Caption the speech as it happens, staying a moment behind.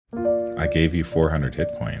I gave you 400 hit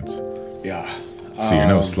points. Yeah. So you're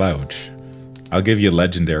no slouch. I'll give you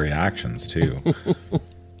legendary actions, too.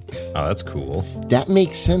 Oh, that's cool. That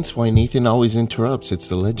makes sense why Nathan always interrupts. It's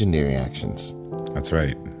the legendary actions. That's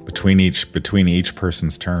right. Between each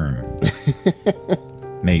person's turn.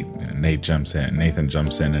 Nathan jumps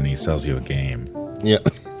in and he sells you a game. Yeah.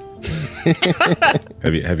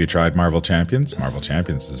 Have you tried Marvel Champions? Marvel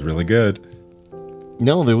Champions is really good.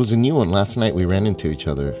 No, there was a new one. Last night we ran into each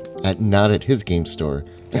other not at his game store.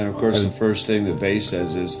 And of course, the first thing that Vase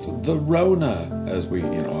says is the Rona, as we,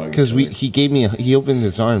 because he opened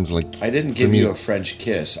his arms like. I didn't give you a French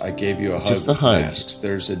kiss. I gave you a hug. Just a hug. Masks.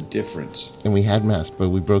 There's a difference. And we had masks, but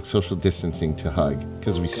we broke social distancing to hug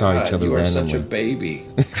because we saw each other you randomly. You are such a baby.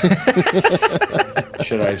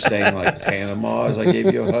 Should I have sang like Panama as I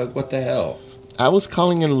gave you a hug? What the hell? I was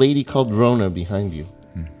calling a lady called Rona behind you.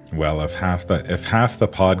 Well, if half the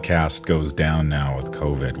podcast goes down now with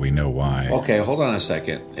COVID, we know why. Okay, hold on a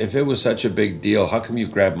second. If it was such a big deal, how come you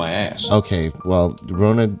grabbed my ass? Okay, well,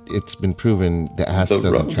 Rona, it's been proven the ass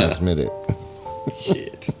doesn't Rona. transmit it.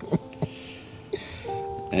 Shit.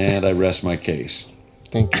 And I rest my case.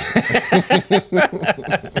 Thank you.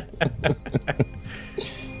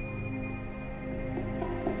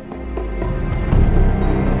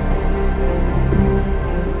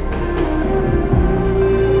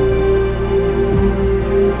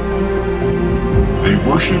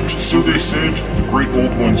 Worshipped, so they said, the great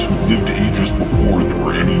old ones who lived ages before there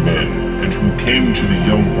were any men, and who came to the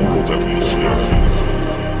young world at least.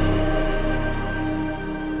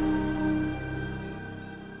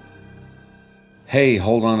 Hey,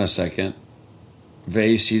 hold on a second.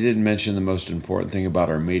 Vase, you didn't mention the most important thing about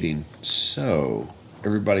our meeting. So,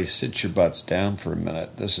 everybody sit your butts down for a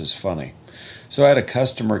minute. This is funny. So I had a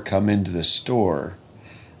customer come into the store,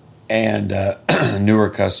 and a newer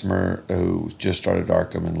customer who just started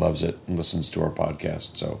Arkham and loves it and listens to our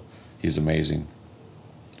podcast. So he's amazing.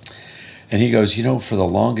 And he goes, for the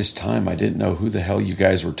longest time, I didn't know who the hell you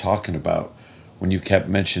guys were talking about when you kept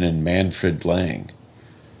mentioning Manfred Lang.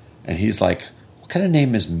 And he's like, what kind of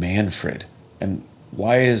name is Manfred? And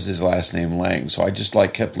why is his last name Lang? So I just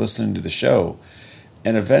kept listening to the show.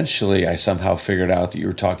 And eventually I somehow figured out that you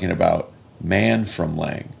were talking about Man from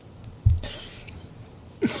Lang.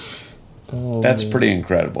 Oh, that's pretty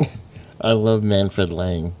incredible. I love Manfred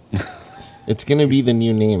Lang. It's going to be the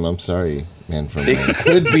new name. I'm sorry, Manfred Lang. It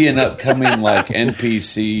could be an upcoming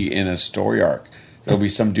NPC in a story arc. There'll be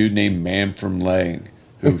some dude named Manfred Lang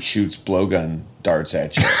who shoots blowgun darts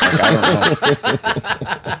at you. I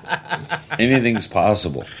don't know. Anything's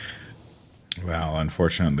possible. Well,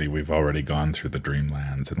 unfortunately, we've already gone through the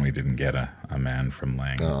Dreamlands and we didn't get a man from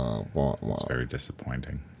Lang. Oh, wow. It's very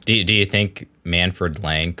disappointing. Do you think Manfred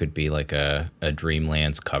Lang could be like a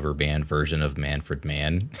Dreamlands cover band version of Manfred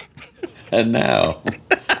Mann? And now,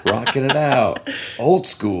 rocking it out. Old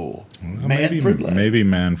school. Well, Manfred Lang. Maybe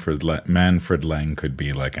Manfred Lang could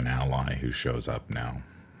be like an ally who shows up now.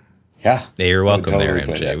 Yeah. Hey, you're welcome totally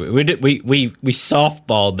there, MJ. We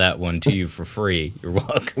softballed that one to you for free. You're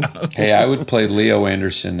welcome. Hey, I would play Leo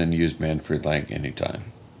Anderson and use Manfred Lang anytime.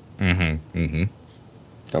 Mm-hmm. Mm-hmm.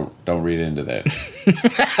 Don't read into that.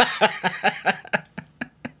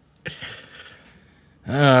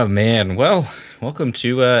 Oh, man. Well, welcome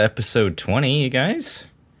to episode 20, you guys.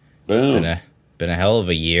 Boom. It's been a hell of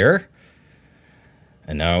a year.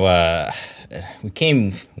 I know I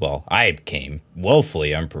came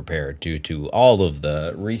woefully unprepared due to all of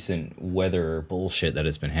the recent weather bullshit that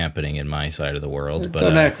has been happening in my side of the world. But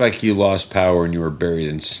don't act like you lost power and you were buried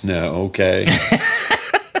in snow, okay?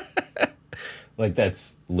 Like,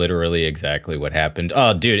 that's literally exactly what happened.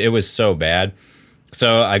 Oh, dude, it was so bad.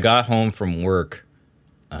 So I got home from work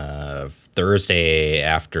Thursday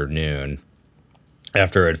afternoon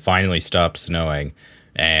after it finally stopped snowing,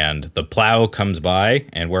 and the plow comes by,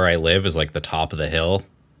 and where I live is like the top of the hill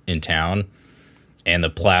in town, and the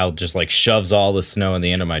plow just shoves all the snow in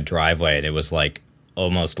the end of my driveway, and it was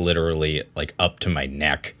almost literally up to my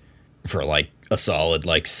neck for a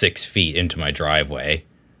solid 6 feet into my driveway.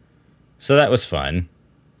 So that was fun.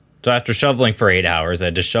 So after shoveling for 8 hours, I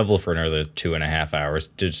had to shovel for another 2.5 hours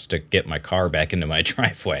just to get my car back into my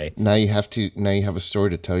driveway. Now you have a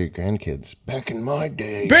story to tell your grandkids. Back in my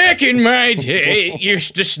day, it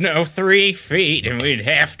used to snow 3 feet, and we'd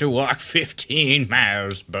have to walk 15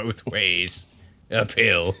 miles both ways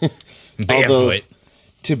uphill, barefoot. Although,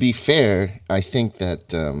 to be fair, I think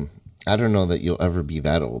that I don't know that you'll ever be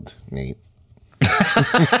that old, Nate.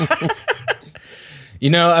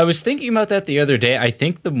 I was thinking about that the other day. I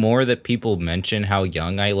think the more that people mention how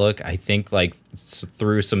young I look, I think like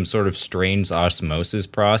through some sort of strange osmosis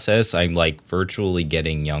process, I'm like virtually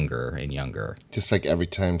getting younger and younger. Just like every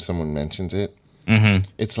time someone mentions it,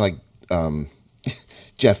 it's like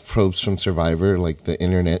Jeff Probst from Survivor, like the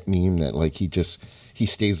internet meme that like he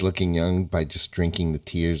stays looking young by just drinking the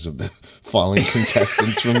tears of the fallen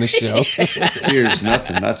contestants from the show. Tears,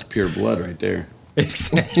 nothing. That's pure blood right there.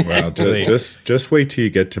 Exactly. Well, just wait till you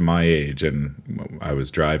get to my age. And I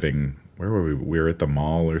was driving. Where were we? We were at the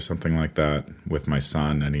mall or something like that with my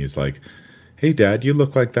son, and he's like, "Hey, Dad, you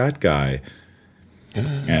look like that guy."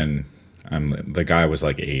 And the guy was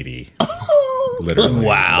like 80. Literally.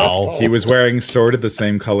 Wow. He was wearing sort of the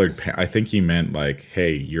same colored I think he meant like,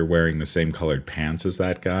 "Hey, you're wearing the same colored pants as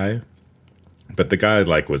that guy." But the guy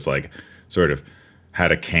like was like sort of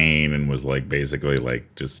had a cane and was like basically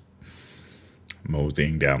like just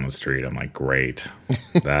moseying down the street. I'm like, great.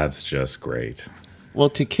 That's just great. Well,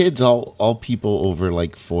 to kids, all people over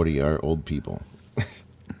like 40 are old people.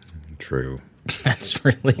 True. That's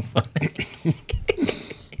really funny.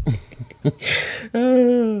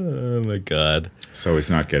 Oh my God. So he's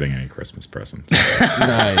not getting any Christmas presents.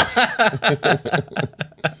 Nice.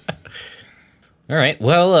 All right.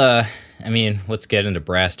 Well, let's get into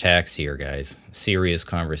brass tacks here, guys. Serious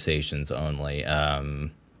conversations only.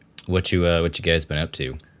 What you guys been up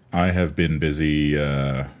to? I have been busy.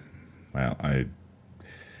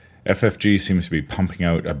 FFG seems to be pumping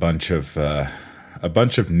out a bunch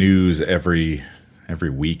of news every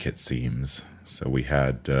week, it seems. So we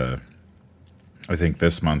had, I think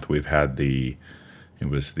this month we've had it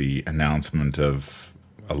was the announcement of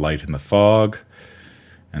A Light in the Fog,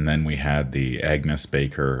 and then we had the Agnes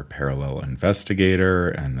Baker Parallel Investigator,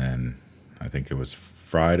 and then I think it was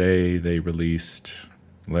Friday they released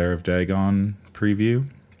Lair of Dagon preview,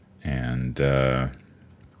 and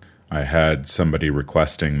I had somebody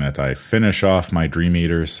requesting that I finish off my Dream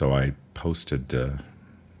Eater, so I posted a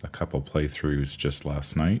couple playthroughs just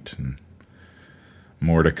last night, and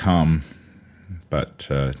more to come. But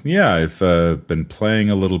I've been playing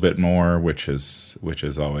a little bit more, which is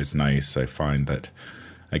always nice. I find that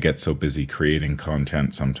I get so busy creating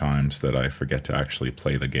content sometimes that I forget to actually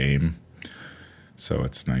play the game. So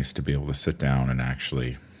it's nice to be able to sit down and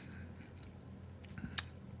actually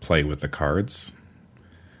play with the cards.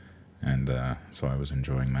 And so I was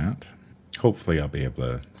enjoying that. Hopefully I'll be able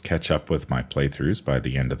to catch up with my playthroughs by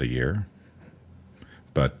the end of the year.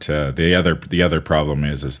 But the other problem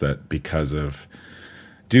is that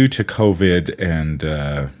due to COVID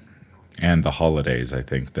and the holidays, I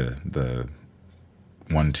think the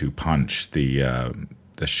 1-2 punch, the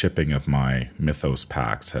shipping of my Mythos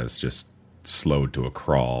packs has just slowed to a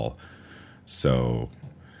crawl. So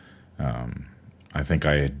I think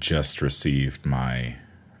I had just received my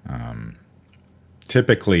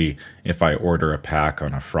typically if I order a pack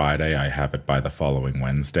on a Friday, I have it by the following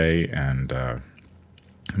Wednesday, and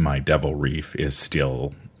my Devil Reef is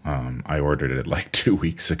still I ordered it like 2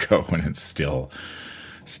 weeks ago, and it's still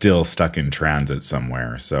stuck in transit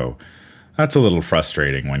somewhere. So that's a little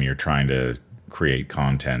frustrating when you're trying to create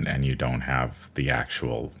content and you don't have the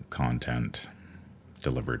actual content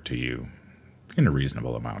delivered to you in a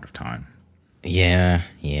reasonable amount of time. Yeah,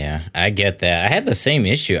 I get that. I had the same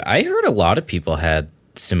issue. I heard a lot of people had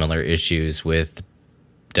similar issues with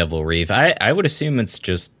Devil Reef. I would assume it's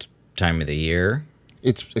just time of the year.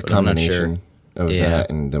 It's a combination of that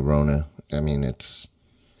and the Rona. I mean, it's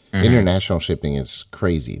international shipping is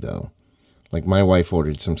crazy, though. Like, my wife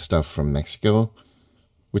ordered some stuff from Mexico,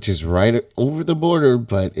 which is right over the border,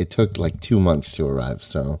 but it took like 2 months to arrive.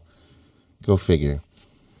 So, go figure.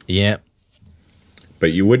 Yeah.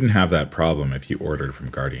 But you wouldn't have that problem if you ordered from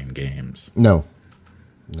Guardian Games. No,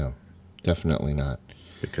 definitely not.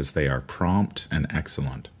 Because they are prompt and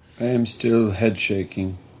excellent. I am still head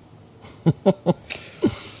shaking.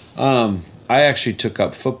 I actually took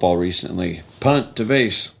up football recently. Punt to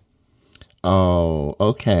vase. Oh,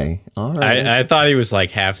 okay. All right. I thought he was like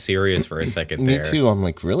half serious for a second there. Me too. I'm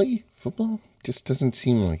like, really? Football? Just doesn't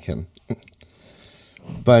seem like him.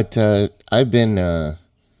 But I've been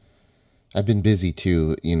busy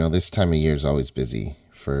too. You know, this time of year is always busy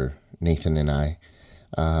for Nathan and I.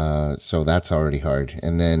 So that's already hard.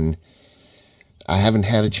 And then I haven't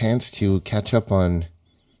had a chance to catch up on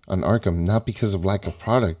Arkham, not because of lack of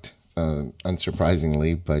product,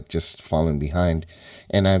 unsurprisingly, but just falling behind.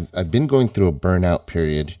 And I've been going through a burnout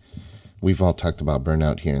period. We've all talked about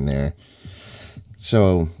burnout here and there.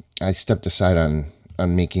 So I stepped aside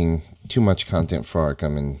on making too much content for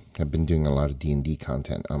Arkham, and have been doing a lot of D&D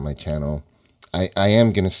content on my channel. I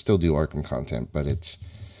am going to still do Arkham content, but it's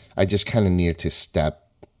I just kind of needed to step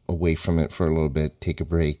away from it for a little bit, take a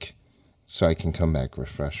break, so I can come back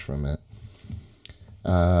refreshed from it.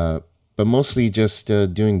 But mostly just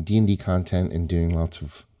doing D&D content and doing lots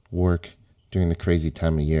of work during the crazy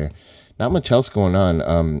time of year. Not much else going on.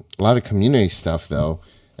 A lot of community stuff, though.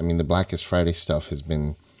 I mean, the Blackest Friday stuff has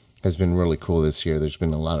been really cool this year. There's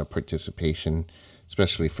been a lot of participation,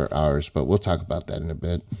 especially for ours, but we'll talk about that in a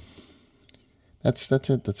bit. That's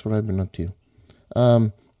it. That's what I've been up to.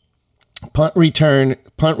 Punt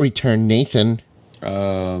return, Nathan.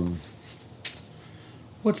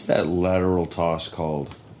 What's that lateral toss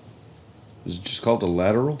called? Is it just called a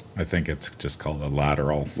lateral? I think it's just called a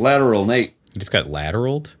lateral. Lateral, Nate. You just got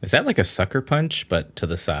lateraled? Is that like a sucker punch, but to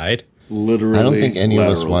the side? Literally. I don't think any of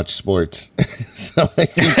us watch sports. So I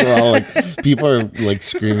think we're all like, people are like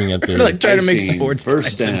screaming at their... We're like trying to make sports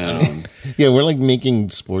first down. Yeah, we're like making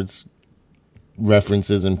sports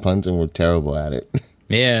references and puns, and we're terrible at it.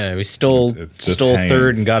 Yeah, we stole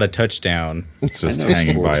third and got a touchdown. It's just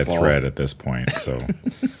hanging by a thread at this point. So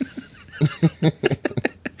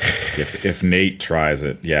if Nate tries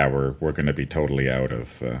it, yeah, we're going to be totally out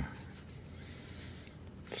of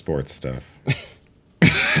sports stuff.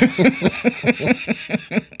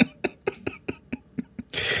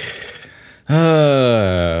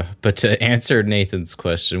 But to answer Nathan's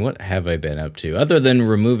question, what have I been up to? Other than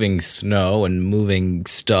removing snow and moving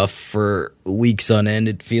stuff for weeks on end,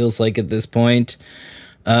 it feels like at this point.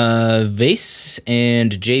 Vase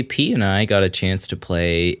and JP and I got a chance to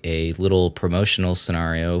play a little promotional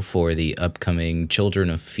scenario for the upcoming Children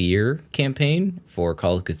of Fear campaign for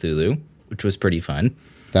Call of Cthulhu, which was pretty fun.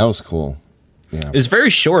 That was cool. Yeah. It was very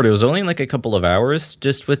short. It was only like a couple of hours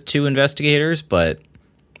just with 2 investigators, but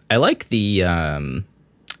I like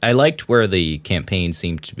I liked where the campaign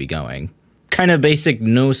seemed to be going. Kind of basic,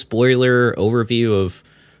 no spoiler overview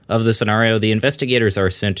of the scenario. The investigators are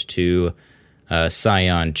sent to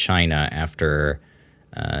Sion, China, after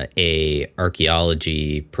a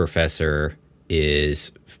archaeology professor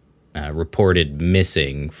is reported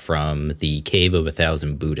missing from the Cave of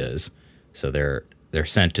 1,000 Buddhas. So they're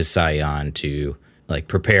sent to Sion to like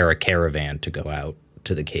prepare a caravan to go out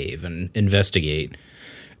to the cave and investigate.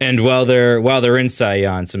 And while they're in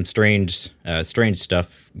Sion, some strange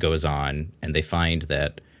stuff goes on, and they find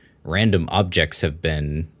that random objects have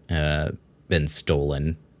been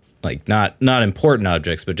stolen, like not important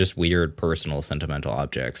objects, but just weird, personal, sentimental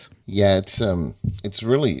objects. Yeah, it's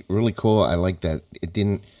really really cool. I like that it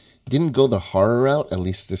didn't go the horror route. At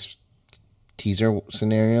least this teaser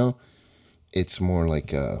scenario, it's more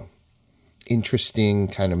like a interesting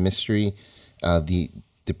kind of mystery.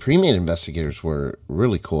 The pre-made investigators were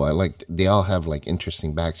really cool. I liked, they all have like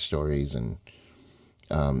interesting backstories, and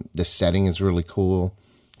the setting is really cool.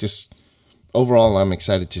 Just overall, I'm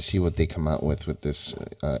excited to see what they come out with this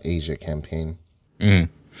Asia campaign. Mm.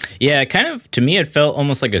 Yeah, kind of, to me, it felt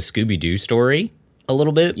almost like a Scooby-Doo story a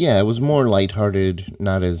little bit. Yeah, it was more lighthearted,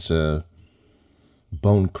 not as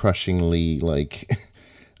bone-crushingly like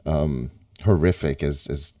horrific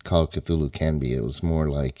as Call of Cthulhu can be. It was more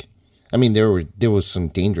like, I mean, there was some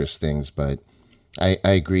dangerous things, but I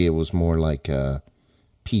agree it was more like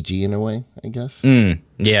PG in a way, I guess.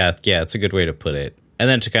 Yeah, it's a good way to put it. And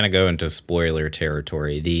then to kind of go into spoiler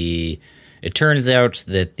territory, it turns out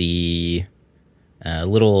that the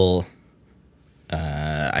little,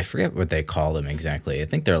 I forget what they call them exactly. I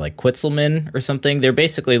think they're like Quetzalmen or something. They're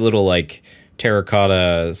basically little like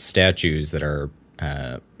terracotta statues that are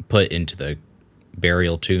put into the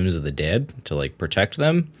burial tombs of the dead to like protect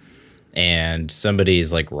them. And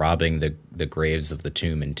somebody's like robbing the graves of the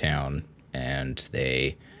tomb in town, and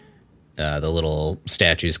the little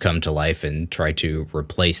statues come to life and try to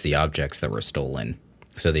replace the objects that were stolen.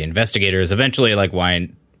 So the investigators eventually like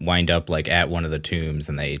wind up like at one of the tombs,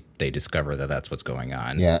 and they discover that that's what's going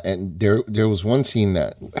on. Yeah, and there was one scene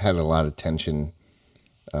that had a lot of tension,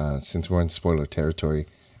 since we're in spoiler territory,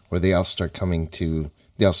 where they all start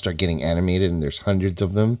getting animated, and there's hundreds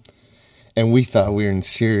of them. And we thought we were in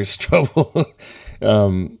serious trouble,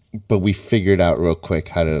 but we figured out real quick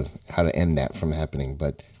how to end that from happening.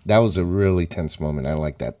 But that was a really tense moment. I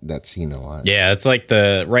like that scene a lot. Yeah, it's like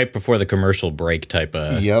the right before the commercial break type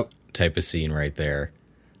of scene right there.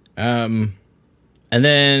 And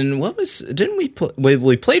then we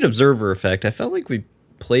played Observer Effect. I felt like we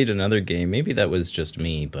played another game. Maybe that was just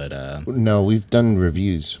me, but no, we've done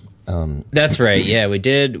reviews. That's right. Yeah, we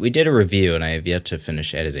did a review, and I have yet to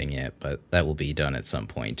finish editing it, but that will be done at some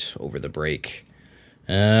point over the break.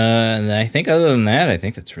 And I think other than that, I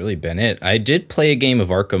think that's really been it. I did play a game of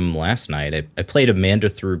Arkham last night. I played Amanda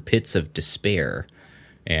Through Pits of Despair,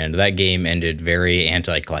 And that game ended very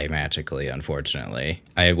anticlimactically, unfortunately.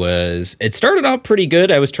 It started out pretty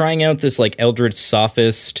good. I was trying out this like Eldritch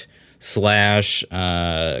Sophist /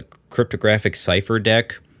 cryptographic cipher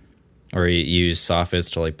deck, or you use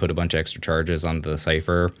Sophist to like put a bunch of extra charges onto the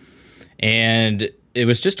cipher. And it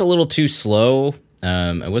was just a little too slow.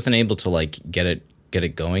 I wasn't able to like get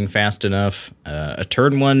it going fast enough. A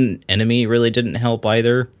turn 1 enemy really didn't help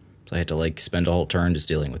either. So I had to like spend a whole turn just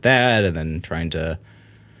dealing with that, and then trying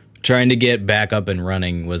to get back up and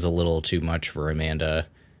running was a little too much for Amanda.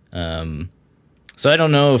 So I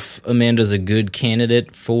don't know if Amanda's a good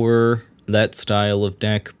candidate for that style of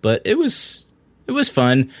deck, but it was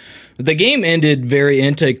fun. The game ended very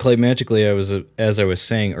anticlimactically. As I was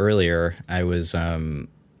saying earlier, I was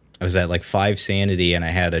at like 5 sanity, and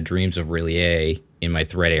I had a Dreams of Relie in my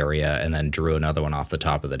threat area, and then drew another one off the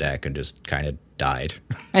top of the deck and just kind of died.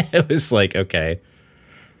 It was like, okay,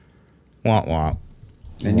 womp womp.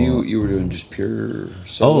 And you were doing just pure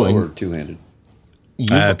solo or two-handed?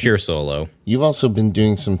 Pure solo. You've also been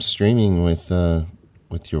doing some streaming with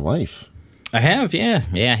your wife. I have, yeah.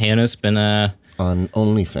 Yeah, Hannah's been on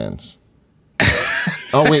OnlyFans.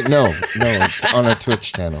 Oh wait, no, it's on a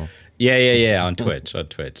Twitch channel. Yeah, on Twitch,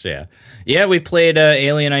 yeah. Yeah, we played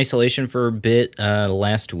Alien Isolation for a bit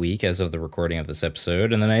last week as of the recording of this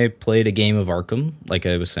episode, and then I played a game of Arkham, like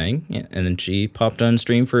I was saying, yeah, and then she popped on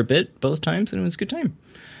stream for a bit both times, and it was a good time.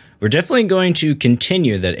 We're definitely going to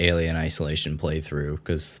continue that Alien Isolation playthrough,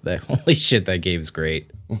 because holy shit, that game's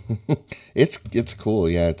great. It's cool,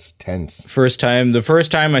 yeah, it's tense. The first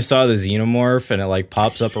time I saw the xenomorph and it like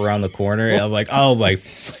pops up around the corner, I'm like, oh my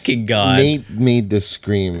fucking god. Nate made this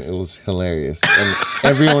scream. It was hilarious. And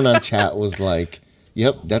everyone on chat was like,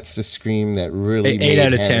 yep, that's the scream that really made 8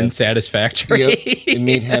 out of Hannah, 10 satisfactory. Yep, it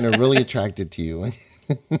made Hannah really attracted to you.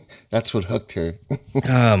 That's what hooked her.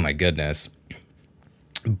 Oh my goodness.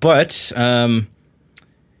 But yeah,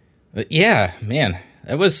 man,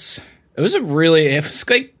 it was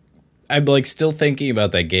like, I'm like still thinking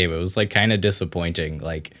about that game. It was like kind of disappointing.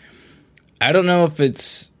 Like, I don't know if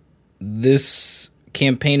it's this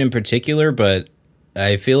campaign in particular, but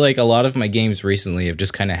I feel like a lot of my games recently have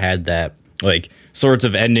just kind of had that like sorts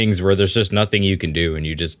of endings where there's just nothing you can do and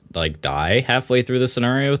you just like die halfway through the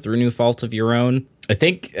scenario through no fault of your own. I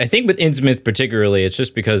think with Innsmouth particularly, it's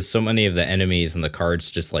just because so many of the enemies and the cards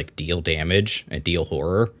just like deal damage and deal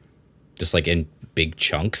horror, just like in big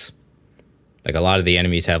chunks. Like a lot of the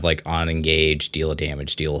enemies have like on engage, deal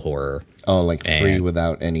damage, deal horror. Oh, like free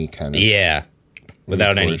without any kind of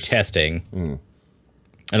without any testing.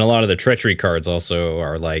 And a lot of the treachery cards also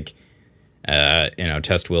are like,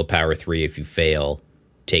 test willpower 3 if you fail,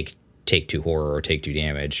 take 2 horror or take 2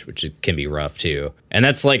 damage, which can be rough too. And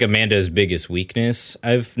that's like Amanda's biggest weakness,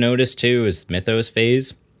 I've noticed too, is Mythos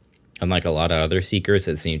phase. Unlike a lot of other Seekers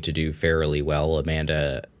that seem to do fairly well,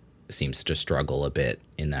 Amanda seems to struggle a bit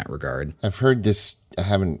in that regard. I've heard this.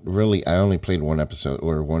 I only played one episode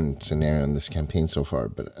or one scenario in this campaign so far,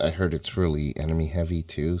 but I heard it's really enemy heavy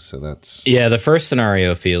too, so that's... Yeah, the first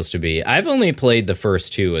scenario feels to be. I've only played the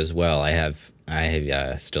first 2 as well.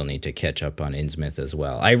 I still need to catch up on Innsmouth as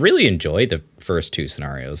well. I really enjoyed the first 2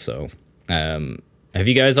 scenarios, so... have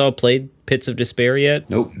you guys all played Pits of Despair yet?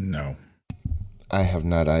 Nope. No. I have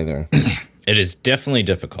not either. It is definitely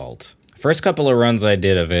difficult. First couple of runs I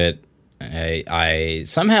did of it, I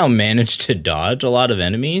somehow managed to dodge a lot of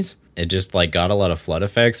enemies. It just like got a lot of flood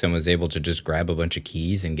effects and was able to just grab a bunch of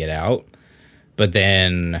keys and get out. But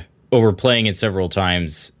then over playing it several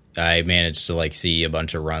times, I managed to like see a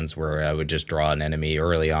bunch of runs where I would just draw an enemy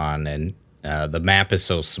early on, and the map is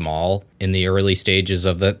so small in the early stages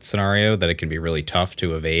of that scenario that it can be really tough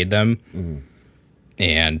to evade them.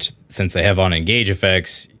 And since they have on engage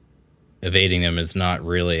effects, evading them is not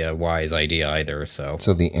really a wise idea either. So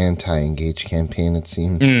the anti-engage campaign, it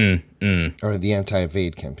seems, or the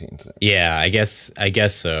anti-evade campaign. Yeah, I guess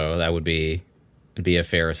so. That would be a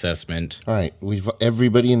fair assessment. All right,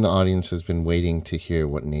 everybody in the audience has been waiting to hear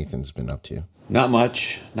what Nathan's been up to. Not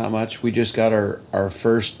much. We just got our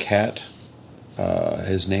first cat.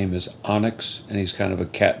 His name is Onyx, and he's kind of a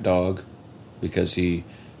cat dog because he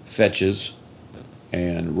fetches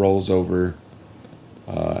and rolls over.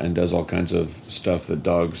 And does all kinds of stuff that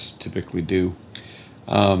dogs typically do.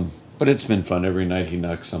 But it's been fun. Every night he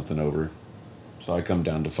knocks something over. So I come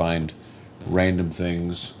down to find random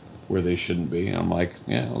things where they shouldn't be. And I'm like,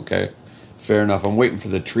 yeah, okay, fair enough. I'm waiting for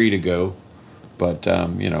the tree to go. But,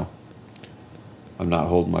 I'm not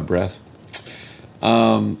holding my breath.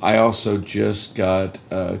 I also just got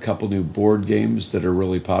a couple new board games that are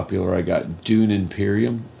really popular. I got Dune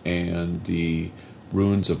Imperium and the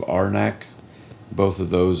Ruins of Arnak. Both of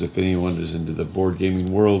those, if anyone is into the board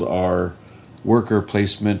gaming world, are worker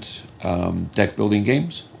placement deck building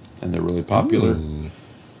games, and they're really popular.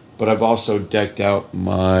 But I've also decked out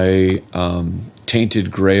my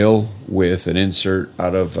Tainted Grail with an insert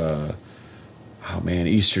out of,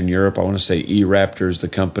 Eastern Europe. I want to say E-Raptor's the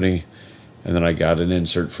company. And then I got an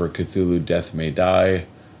insert for Cthulhu Death May Die.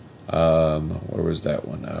 Where was that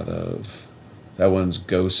one out of? That one's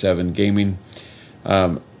Go 7 Gaming.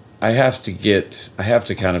 I have to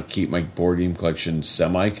kind of keep my board game collection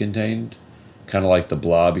semi-contained. Kind of like the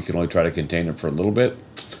Blob. You can only try to contain it for a little bit,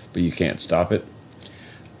 but you can't stop it.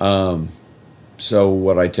 So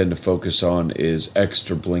what I tend to focus on is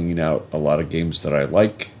extra blinging out a lot of games that I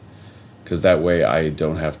like, because that way I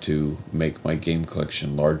don't have to make my game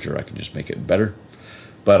collection larger. I can just make it better.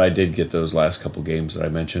 But I did get those last couple games that I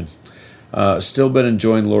mentioned. Still been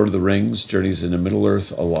enjoying Lord of the Rings, Journeys into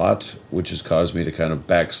Middle-earth a lot, which has caused me to kind of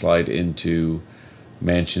backslide into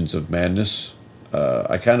Mansions of Madness.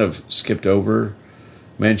 I kind of skipped over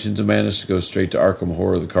Mansions of Madness to go straight to Arkham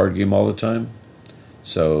Horror, the card game, all the time.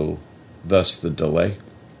 So, thus the delay.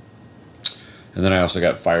 And then I also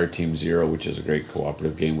got Fireteam Zero, which is a great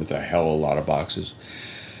cooperative game with a hell of a lot of boxes.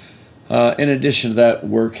 In addition to that,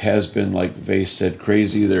 work has been, like Vase said,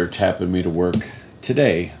 crazy. They're tapping me to work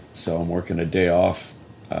today, so I'm working a day off.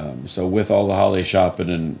 So with all the holiday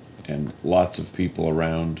shopping and lots of people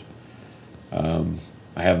around,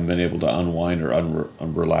 I haven't been able to unwind or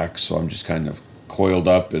relax, so I'm just kind of coiled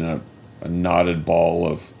up in a knotted ball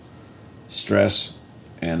of stress,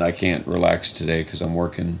 and I can't relax today because I'm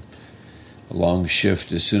working a long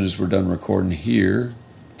shift as soon as we're done recording here.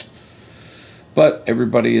 But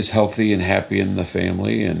everybody is healthy and happy in the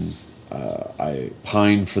family, and I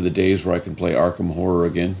pine for the days where I can play Arkham Horror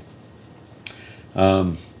again.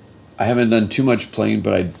 I haven't done too much playing,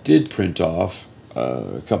 but I did print off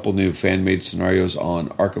a couple new fan-made scenarios on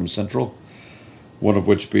Arkham Central, one of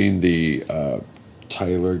which being the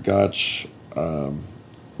Tyler Gotch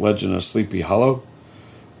Legend of Sleepy Hollow,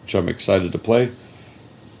 which I'm excited to play.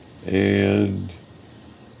 And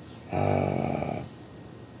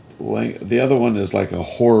the other one is like a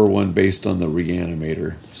horror one based on the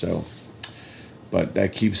Reanimator. So, but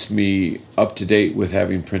that keeps me up to date with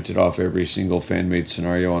having printed off every single fan-made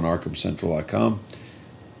scenario on ArkhamCentral.com.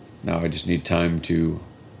 Now I just need time to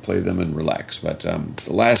play them and relax. But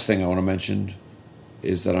the last thing I want to mention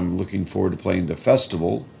is that I'm looking forward to playing the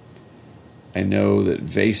festival. I know that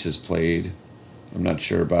Vase has played. I'm not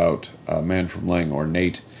sure about Man from Lang or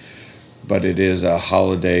Nate, but it is a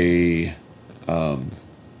holiday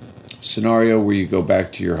scenario where you go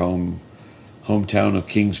back to your hometown of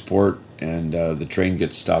Kingsport, and the train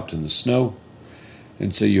gets stopped in the snow,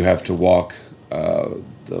 and so you have to walk the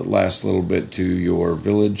last little bit to your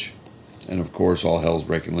village, and of course all hell's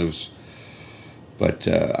breaking loose. But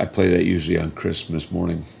I play that usually on Christmas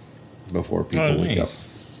morning before people wake up.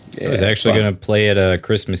 Yeah, I was actually going to play it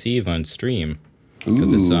Christmas Eve on stream.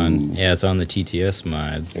 Because it's on the TTS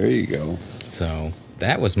mod. There you go. So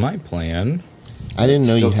that was my plan. I didn't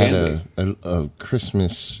know you had a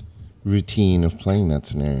Christmas routine of playing that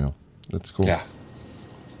scenario. That's cool. Yeah,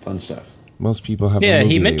 fun stuff. Most people have. Yeah,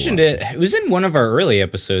 he mentioned it. It was in one of our early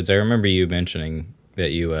episodes. I remember you mentioning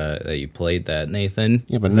that you played that, Nathan.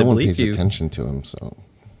 Yeah, but no one pays attention to him. So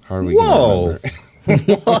how are we going to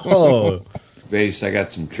remember? Whoa! Vase, I got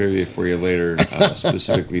some trivia for you later,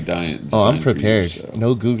 specifically designed. Oh, I'm prepared. You, so.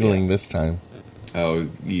 No Googling this time. Oh,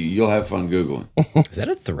 you'll have fun Googling. Is that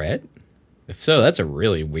a threat? If so, that's a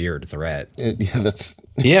really weird threat.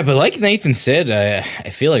 Yeah, but like Nathan said, I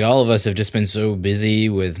feel like all of us have just been so busy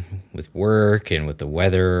with work and with the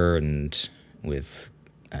weather and with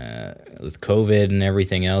COVID and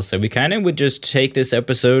everything else that we kind of would just take this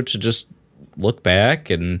episode to just look back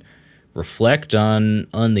and reflect on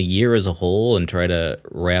the year as a whole and try to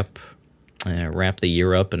wrap the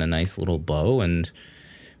year up in a nice little bow, and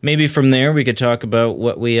maybe from there we could talk about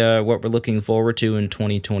what we're looking forward to in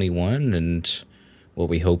 2021 and what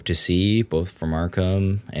we hope to see both from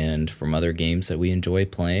Arkham and from other games that we enjoy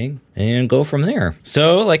playing, and go from there.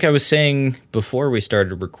 So, like I was saying before we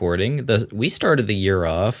started recording, we started the year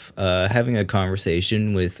off having a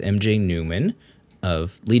conversation with MJ Newman,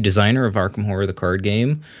 lead designer of Arkham Horror, the card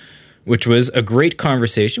game, which was a great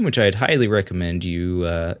conversation, which I'd highly recommend you,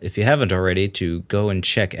 if you haven't already, to go and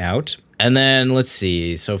check out. And then, let's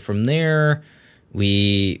see, so from there,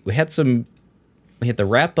 we had the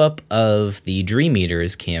wrap-up of the Dream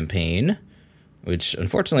Eaters campaign, which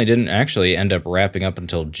unfortunately didn't actually end up wrapping up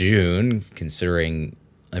until June, considering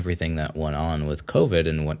everything that went on with COVID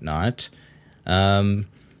and whatnot. Man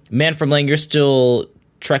from Lang, you're still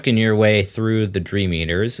trekking your way through the Dream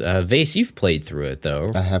Eaters. Vase, you've played through it, though.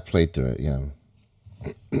 I have played through it, yeah.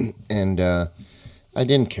 And I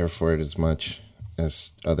didn't care for it as much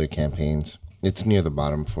as other campaigns. It's near the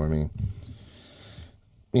bottom for me.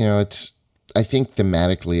 You know, I think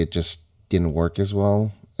thematically it just didn't work as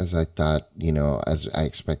well as I thought, you know, as I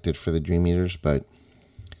expected for the Dream Eaters, but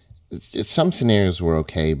some scenarios were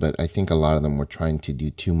okay, but I think a lot of them were trying to do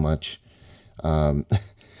too much.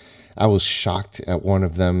 I was shocked at one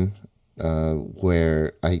of them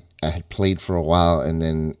where I had played for a while, and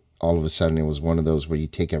then all of a sudden it was one of those where you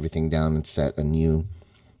take everything down and set a new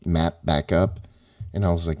map back up. And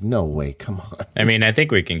I was like, no way, come on. I mean, I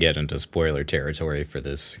think we can get into spoiler territory for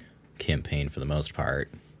this campaign for the most part.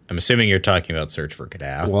 I'm assuming you're talking about Search for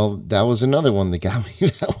Kadath. Well, that was another one that got me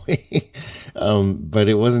that way. But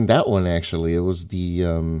it wasn't that one, actually. It was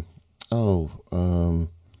the,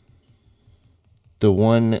 the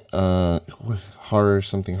one, horror.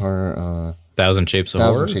 Thousand Shapes of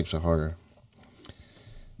Horror? Thousand Shapes of Horror.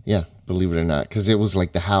 Yeah, believe it or not. Because it was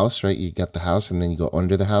like the house, right? You got the house and then you go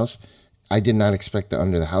under the house. I did not expect the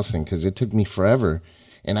under the house thing because it took me forever.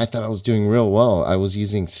 And I thought I was doing real well. I was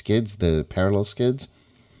using skids, the parallel skids.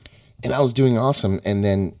 And I was doing awesome. And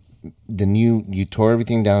then you tore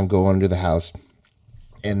everything down, go under the house.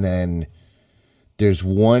 And then there's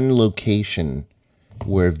one location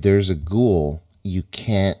where if there's a ghoul, you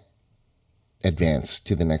can't advance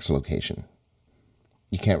to the next location.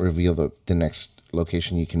 You can't reveal the next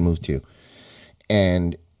location you can move to.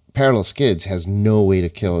 And Parallel Skids has no way to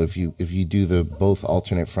kill if you do the both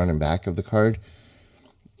alternate front and back of the card.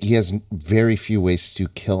 He has very few ways to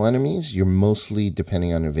kill enemies. You're mostly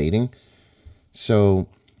depending on evading. So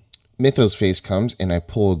Mythos phase comes and I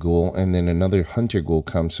pull a ghoul, and then another hunter ghoul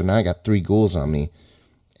comes. So now I got 3 ghouls on me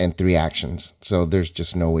and 3 actions. So there's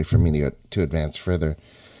just no way for me to advance further.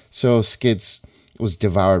 So Skids was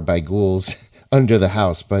devoured by ghouls under the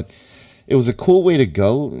house, but it was a cool way to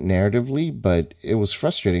go narratively, but it was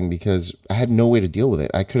frustrating because I had no way to deal with it.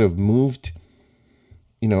 I could have moved,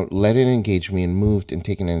 you know, let it engage me and moved and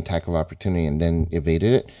taken an attack of opportunity and then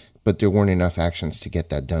evaded it, but there weren't enough actions to get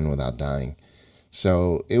that done without dying.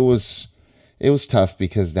 So it was tough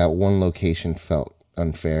because that one location felt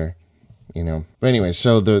unfair, you know. But anyway,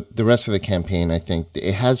 so the rest of the campaign, I think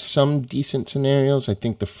it has some decent scenarios. I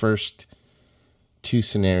think the first 2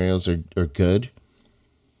 scenarios are good.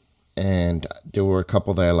 And there were a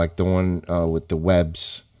couple that I liked. The one with the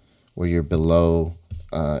webs where you're below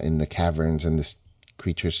in the caverns and this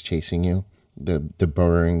creature's chasing you, the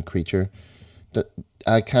burrowing creature.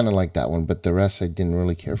 I kind of like that one, but the rest I didn't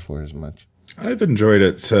really care for as much. I've enjoyed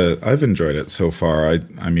it so far.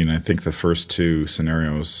 I mean, I think the first 2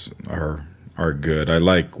 scenarios are good. I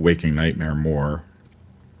like Waking Nightmare more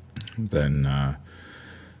than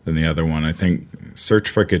the other one. I think Search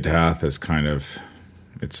for Kadath is kind of,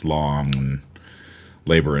 it's long and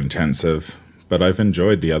labor intensive, but I've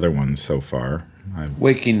enjoyed the other ones so far.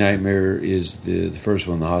 Waking Nightmare is the first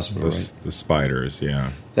one in the hospital, right? The spiders,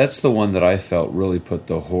 yeah. That's the one that I felt really put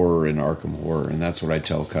the horror in Arkham Horror, and that's what I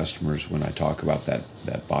tell customers when I talk about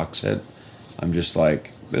that box set. I'm just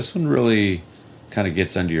like, this one really kind of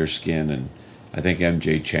gets under your skin, and I think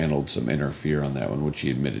MJ channeled some inner fear on that one, which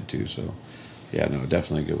he admitted to, so... Yeah, no,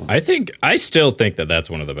 definitely a good one. I still think that that's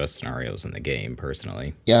one of the best scenarios in the game,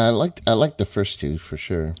 personally. Yeah, I liked the first 2 for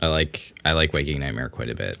sure. I like Waking Nightmare quite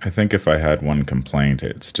a bit. I think if I had one complaint,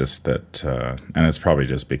 it's just that, and it's probably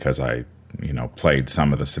just because I, you know, played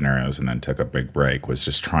some of the scenarios and then took a big break, was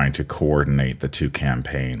just trying to coordinate the 2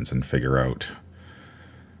 campaigns and figure out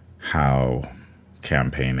how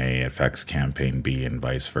campaign A affects campaign B and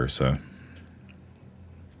vice versa.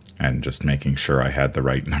 And just making sure I had the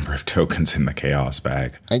right number of tokens in the chaos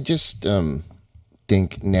bag. I just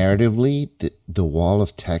think narratively, the wall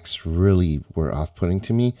of text really were off-putting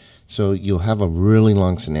to me. So you'll have a really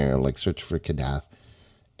long scenario like Search for Kadath,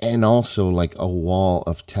 and also like a wall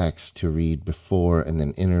of text to read before, and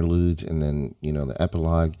then interludes, and then, you know, the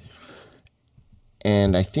epilogue.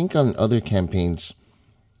 And I think on other campaigns,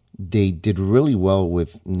 they did really well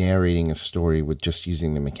with narrating a story with just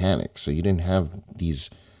using the mechanics. So you didn't have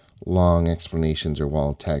these long explanations or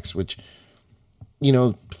wall text, which, you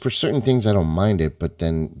know, for certain things I don't mind it, but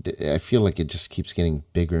then I feel like it just keeps getting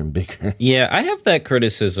bigger and bigger. Yeah, I have that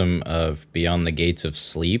criticism of Beyond the Gates of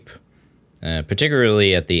Sleep,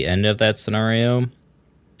 particularly at the end of that scenario.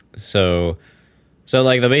 So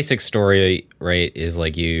like the basic story, right, is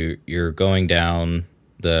like you're going down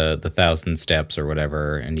the 1,000 steps or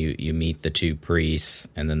whatever, and you meet the 2 priests,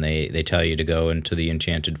 and then they tell you to go into the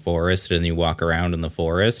enchanted forest, and you walk around in the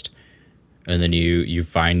forest, and then you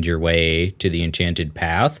find your way to the enchanted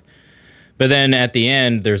path. But then at the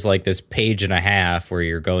end, there's like this page and a half where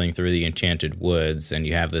you're going through the Enchanted Woods and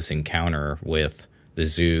you have this encounter with the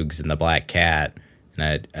Zoogs and the Black Cat.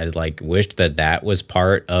 And I like wished that was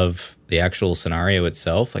part of the actual scenario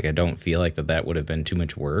itself. Like, I don't feel like that would have been too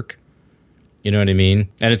much work. You know what I mean?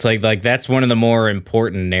 And it's like that's one of the more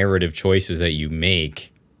important narrative choices that you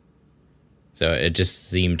make. So it just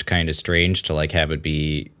seemed kind of strange to like have it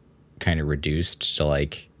be kind of reduced to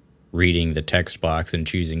like reading the text box and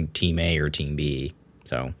choosing Team A or Team B.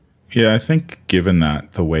 So yeah, I think given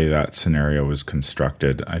that the way that scenario was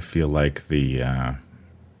constructed, I feel like I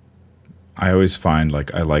always find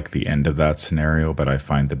like I like the end of that scenario, but I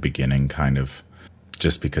find the beginning kind of,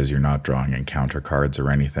 just because you're not drawing encounter cards or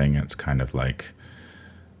anything, it's kind of like,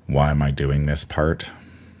 why am I doing this part?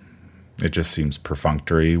 It just seems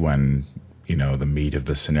perfunctory when, you know, the meat of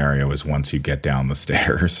the scenario is once you get down the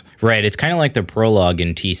stairs. Right. It's kind of like the prologue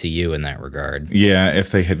in TCU in that regard. Yeah,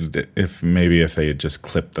 if they had just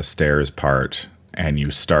clipped the stairs part and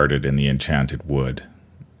you started in the Enchanted Wood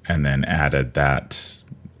and then added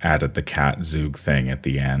the cat Zoog thing at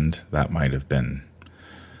the end, that might have been.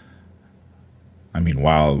 I mean,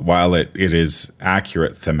 while it is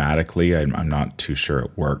accurate thematically, I'm not too sure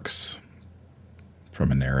it works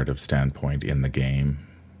from a narrative standpoint in the game,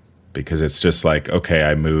 because it's just like, okay,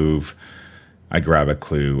 I move, I grab a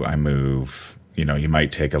clue, I move. You know, you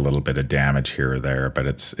might take a little bit of damage here or there, but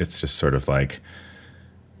it's just sort of like,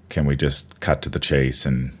 can we just cut to the chase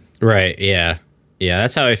and right? Yeah. Yeah,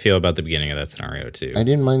 that's how I feel about the beginning of that scenario too. I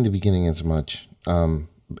didn't mind the beginning as much,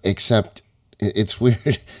 except it's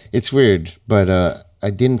weird. It's weird, but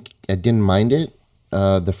I didn't mind it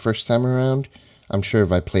the first time around. I'm sure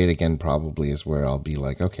if I play it again, probably is where I'll be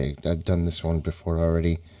like, okay, I've done this one before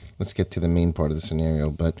already. Let's get to the main part of the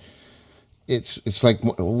scenario. But it's like,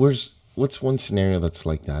 what's one scenario that's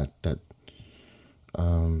like that?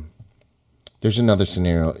 There's another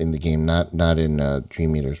scenario in the game, not in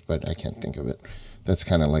Dream Eaters, but I can't think of it. That's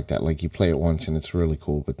kind of like that. Like, you play it once and it's really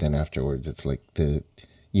cool, but then afterwards it's like the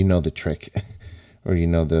trick, or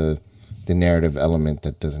the narrative element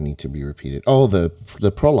that doesn't need to be repeated. Oh, the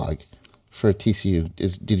prologue for TCU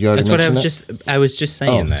did you already mention that? I was just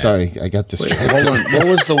saying that. Sorry, I got distracted. Hold on. What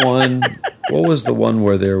was the one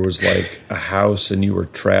where there was like a house and you were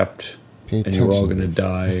trapped and you were all going to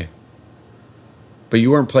die? But you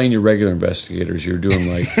weren't playing your regular investigators. You were doing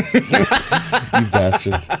like... You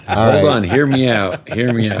bastards. Hold on. Hear me out.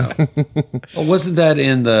 Oh, wasn't that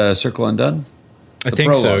in the Circle Undone? I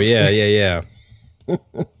think so. Yeah.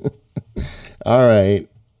 All right.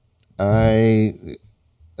 I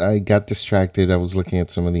got distracted. I was looking at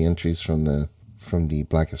some of the entries from the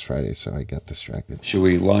Blackest Friday, so I got distracted. Should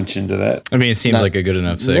we launch into that? I mean, it seems like a good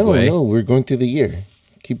enough segue. No, we're going through the year.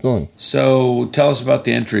 Keep going. So tell us about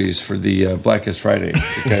the entries for the Blackest Friday,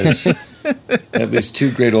 because at least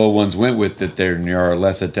two great old ones went with it there near our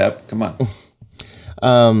Lethatep. Come on.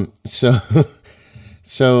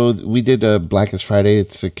 So we did a Blackest Friday.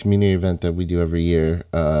 It's a community event that we do every year.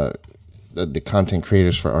 The content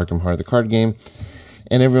creators for Arkham Horror, the card game,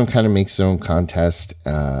 and everyone kind of makes their own contest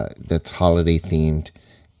that's holiday themed,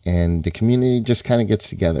 and the community just kind of gets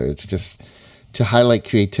together. It's just to highlight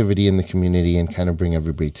creativity in the community and kind of bring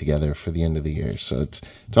everybody together for the end of the year. So it's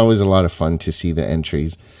always a lot of fun to see the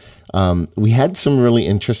entries. We had some really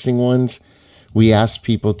interesting ones. We asked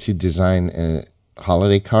people to design a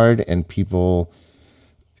holiday card, and people,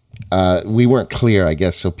 we weren't clear, I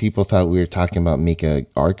guess. So people thought we were talking about make a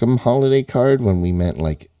Arkham holiday card when we meant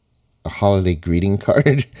like a holiday greeting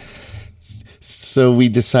card. So we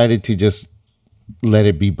decided to just let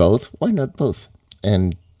it be both. Why not both?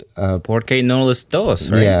 And Porque no los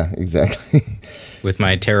dos, right? Yeah, exactly. With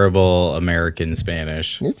my terrible American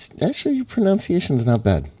Spanish. It's actually, your pronunciation's not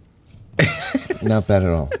bad. Not bad at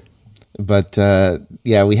all. But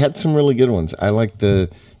yeah, we had some really good ones. I like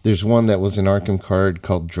there's one that was an Arkham card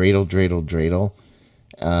called Dreidel, Dreidel, Dreidel,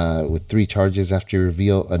 with 3 charges. After you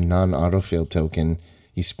reveal a non-autofill token,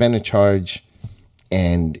 you spend a charge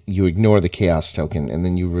and you ignore the chaos token, and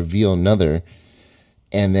then you reveal another.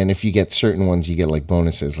 And then if you get certain ones, you get like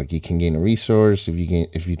bonuses, like you can gain a resource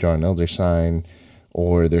if you draw an Elder Sign,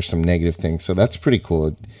 or there's some negative things. So that's pretty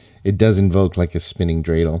cool. It does invoke like a spinning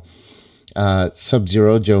dreidel.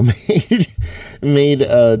 Sub-Zero Joe made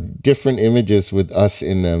different images with us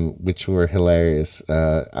in them, which were hilarious.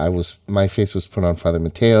 My face was put on Father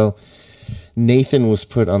Mateo. Nathan was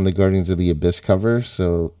put on the Guardians of the Abyss cover,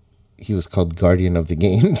 so he was called Guardian of the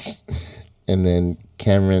Games. And then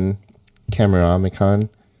Cameramicon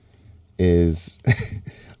is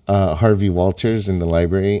Harvey Walters in the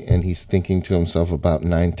library, and he's thinking to himself about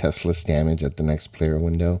 9 Teslas damage at the next player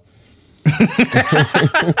window.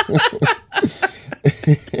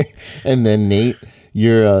 And then Nate,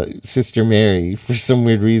 your sister Mary, for some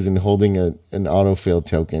weird reason, holding an autofill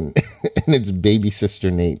token, and it's baby sister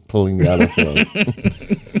Nate pulling the autofills.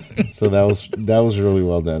 So that was really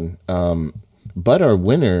well done. But our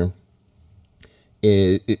winner,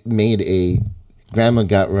 it made a grandma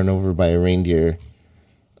got run over by a reindeer,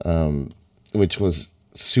 which was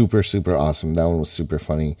super, super awesome. That one was super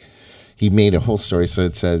funny. He made a whole story. So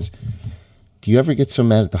it says, do you ever get so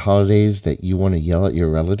mad at the holidays that you want to yell at your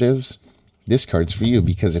relatives? This card's for you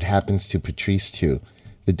because it happens to Patrice too.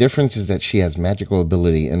 The difference is that she has magical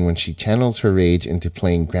ability, and when she channels her rage into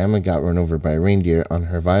playing Grandma Got Run Over by a Reindeer on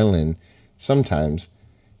her violin, sometimes,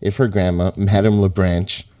 if her grandma, Madame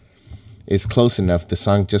LeBranche, is close enough, the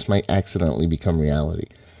song just might accidentally become reality.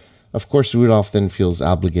 Of course, Rudolph then feels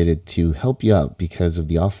obligated to help you out because of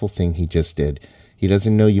the awful thing he just did. He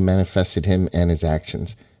doesn't know you manifested him and his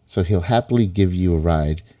actions, so he'll happily give you a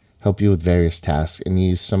ride, help you with various tasks, and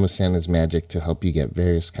use some of Santa's magic to help you get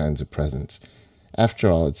various kinds of presents. After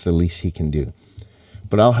all, it's the least he can do.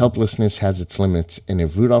 But all helplessness has its limits, and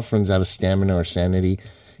if Rudolph runs out of stamina or sanity,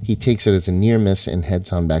 he takes it as a near miss and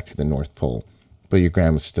heads on back to the North Pole. But your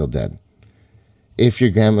grandma's still dead. If your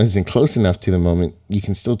grandma isn't close enough to the moment, you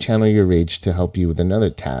can still channel your rage to help you with another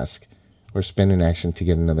task, or spend an action to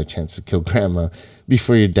get another chance to kill grandma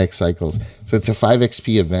before your deck cycles. So it's a 5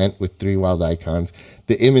 XP event with 3 wild icons.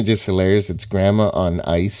 The image is hilarious. It's grandma on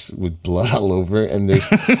ice with blood all over, and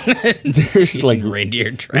there's like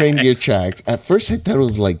reindeer tracks. At first I thought it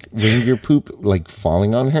was like reindeer poop like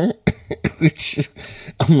falling on her. Which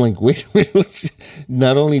I'm like, wait,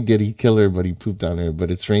 not only did he kill her, but he pooped on her, but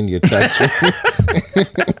it's reindeer tracks.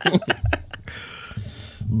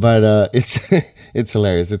 But it's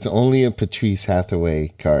hilarious. It's only a Patrice Hathaway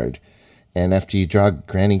card. And after you draw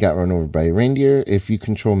Granny Got Run Over by a Reindeer, if you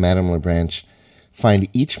control Madame LeBranche, find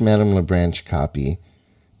each Madame LeBranche copy,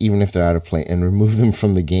 even if they're out of play, and remove them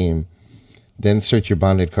from the game. Then search your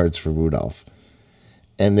bonded cards for Rudolph.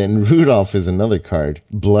 And then Rudolph is another card,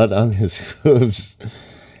 blood on his hooves.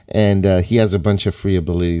 And he has a bunch of free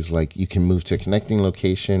abilities, like you can move to a connecting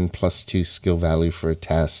location, +2 skill value for a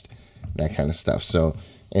test, that kind of stuff. So,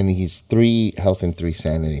 and he's 3 health and 3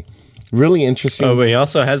 sanity. Really interesting. Oh, but he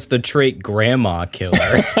also has the trait Grandma Killer.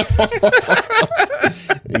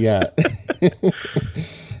 Yeah.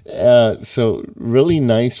 So really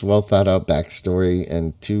nice, well thought out backstory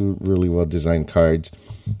and 2 really well designed cards.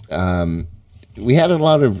 We had a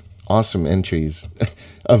lot of awesome entries.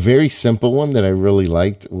 A very simple one that I really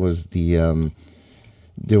liked was there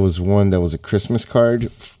was one that was a Christmas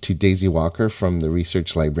card to Daisy Walker from the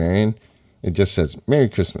Research Librarian. It just says, Merry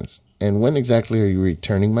Christmas. And when exactly are you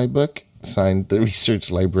returning my book? Signed, the Research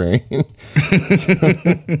Librarian.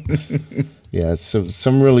 Yeah, so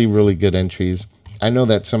some really, really good entries. I know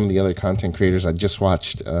that some of the other content creators, I just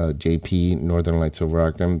watched JP, Northern Lights Over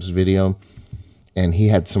Arkham's video, and he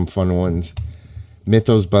had some fun ones.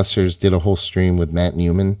 Mythos Busters did a whole stream with Matt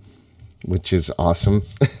Newman, which is awesome.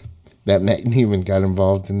 That Matt Newman got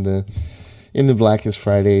involved in the Blackest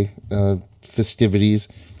Friday festivities.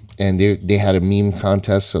 And they had a meme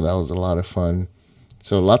contest, so that was a lot of fun.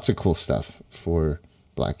 So lots of cool stuff for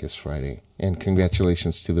Blackest Friday. And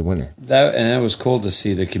congratulations to the winner. That was cool to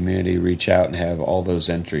see the community reach out and have all those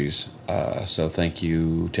entries. So thank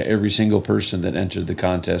you to every single person that entered the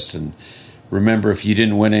contest. And remember, if you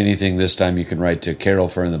didn't win anything this time, you can write to Carol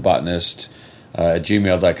Fern the Botanist at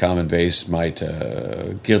gmail.com, and Vase might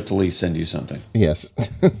guiltily send you something. Yes.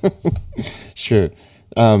 Sure.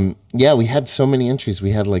 Yeah, we had so many entries.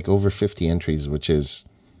 We had like over 50 entries, which is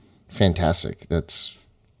fantastic. That's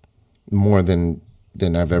more than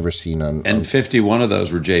I've ever seen on. And 51 of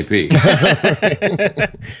those were JP.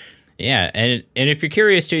 Yeah, and if you're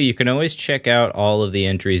curious too, you can always check out all of the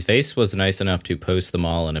entries. Vase was nice enough to post them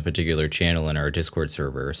all in a particular channel in our Discord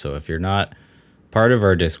server. So if you're not part of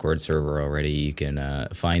our Discord server already, you can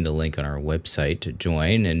find the link on our website to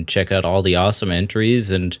join and check out all the awesome entries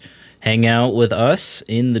and hang out with us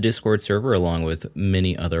in the Discord server, along with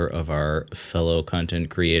many other of our fellow content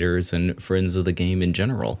creators and friends of the game in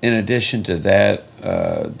general. In addition to that,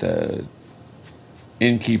 the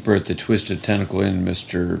innkeeper at the Twisted Tentacle Inn,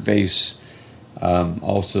 Mr. Vase,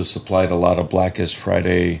 also supplied a lot of Blackest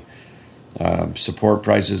Friday support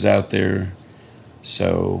prizes out there.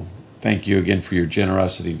 So thank you again for your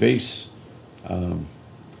generosity, Vase. And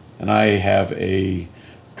I have a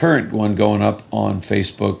current one going up on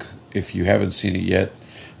Facebook. If you haven't seen it yet,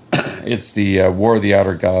 it's the War of the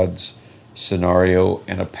Outer Gods scenario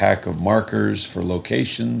and a pack of markers for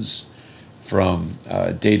locations from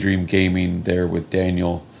Daydream Gaming there with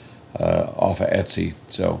Daniel off of Etsy.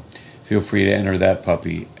 So if feel free to enter that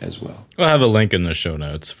puppy as well. We'll have a link in the show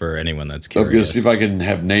notes for anyone that's I'm going to curious. see if I can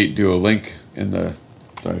have Nate do a link in the...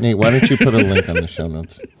 Sorry. Nate, why don't you put a link on the show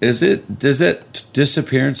notes? Does that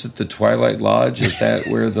disappearance at the Twilight Lodge, is that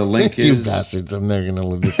where the link You is? bastards, I'm never going to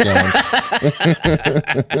live this down.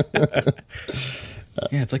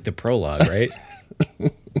 Yeah, it's like the prologue, right?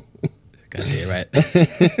 Goddamn right.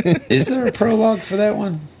 Is there a prologue for that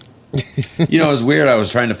one? You know, it was weird. I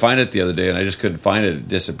was trying to find it the other day, and I just couldn't find it. It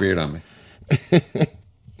disappeared on me.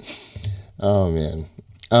 Oh, man.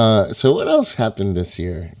 So what else happened this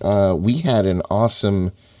year? We had an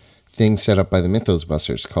awesome thing set up by the Mythos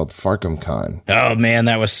Busters called Farkham Con. Oh, man,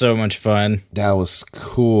 that was so much fun. That was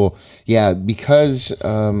cool. Yeah, because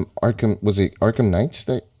was it Arkham Knights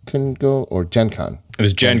that couldn't go? Or Gen Con? It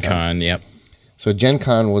was Gen Con, yep. So Gen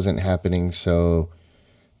Con wasn't happening, so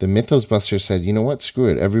the Mythos Busters said, you know what, screw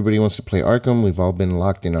it. Everybody wants to play Arkham. We've all been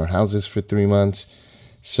locked in our houses for 3 months.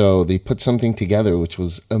 So they put something together, which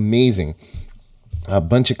was amazing. A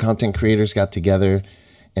bunch of content creators got together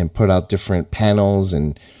and put out different panels,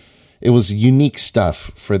 and it was unique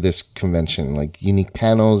stuff for this convention, like unique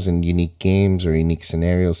panels and unique games or unique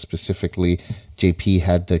scenarios. Specifically, JP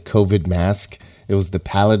had the COVID mask. It was the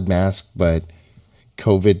pallid mask, but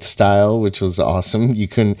COVID style, which was awesome. You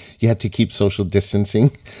had to keep social distancing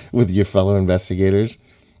with your fellow investigators.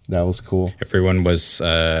 That was cool. Everyone was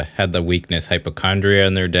had the weakness hypochondria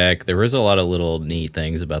in their deck. There was a lot of little neat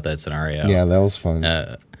things about that scenario. Yeah, that was fun.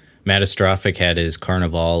 Matastrophic had his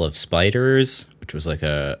Carnival of Spiders, which was like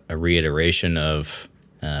a reiteration of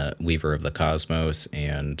Weaver of the Cosmos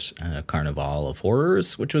and Carnival of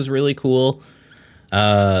Horrors, which was really cool.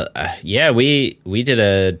 Yeah, we did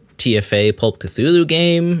a TFA Pulp Cthulhu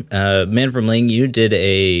game. Man from Ling, you did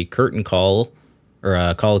a Curtain Call or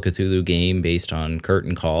a Call of Cthulhu game based on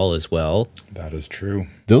Curtain Call as well. That is true.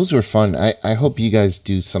 Those were fun. I hope you guys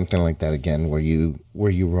do something like that again, where you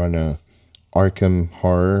run a Arkham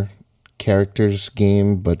horror characters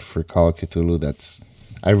game, but for Call of Cthulhu.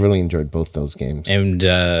 I really enjoyed both those games. And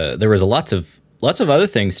there was lots of other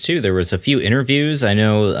things too. There was a few interviews. I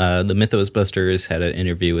know the Mythos Busters had an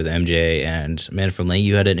interview with MJ, and Man from Ling,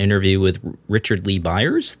 you had an interview with Richard Lee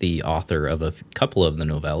Byers, the author of a couple of the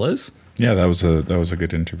novellas. Yeah, that was a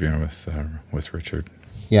good interview with Richard.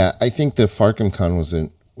 Yeah, I think the Farkham Con was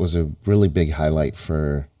a really big highlight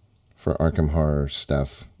for Arkham horror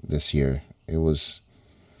stuff this year. It was,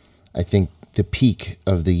 I think, the peak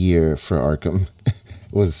of the year for Arkham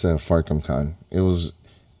was Farkham Con. It was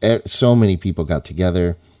so many people got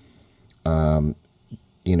together.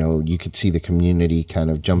 You could see the community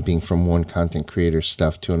kind of jumping from one content creator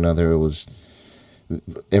stuff to another.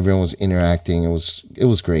 Everyone was interacting. It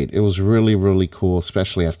was great. It was really, really cool,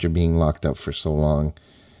 especially after being locked up for so long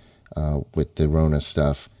with the Rona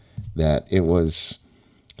stuff, that it was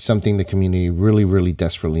something the community really, really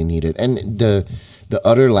desperately needed. And the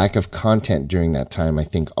utter lack of content during that time, I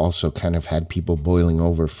think, also kind of had people boiling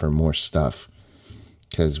over for more stuff,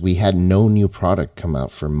 because we had no new product come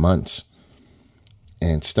out for months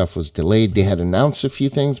and stuff was delayed. They had announced a few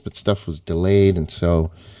things, but stuff was delayed. And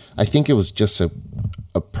so I think it was just a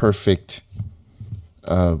perfect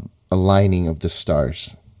aligning of the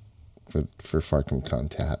stars for Farkham Con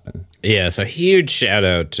to happen. Yeah, so huge shout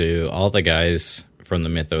out to all the guys from the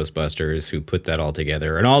Mythos Busters who put that all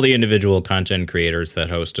together, and all the individual content creators that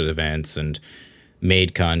hosted events and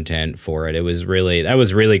made content for it. That was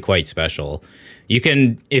really quite special. You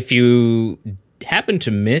can, if you happen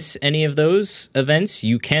to miss any of those events,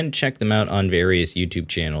 you can check them out on various YouTube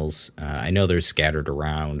channels. I know they're scattered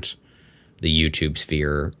around the YouTube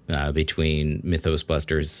sphere between Mythos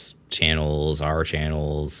Busters channels, our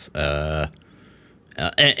channels,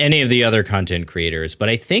 any of the other content creators. But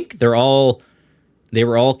I think they were all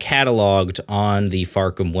cataloged on the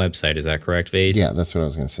Farkham website. Is that correct, Vase? Yeah, that's what I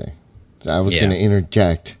was going to say. So I was going to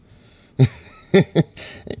interject.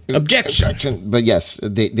 Objection. But yes,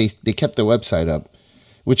 they kept the website up,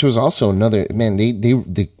 which was also another, man,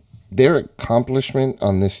 their accomplishment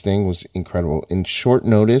on this thing was incredible. In short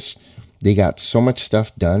notice, they got so much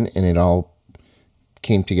stuff done, and it all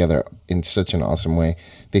came together in such an awesome way.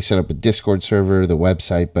 They set up a Discord server, the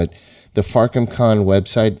website, but the Farkham Con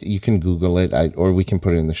website, you can Google it, or we can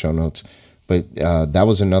put it in the show notes. But that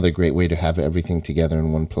was another great way to have everything together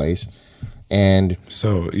in one place. And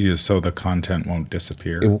so the content won't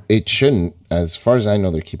disappear. It shouldn't. As far as I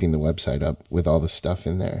know, they're keeping the website up with all the stuff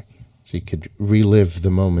in there, so you could relive the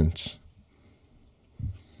moments.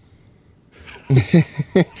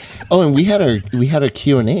 Oh, and we had our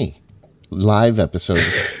Q&A live episode.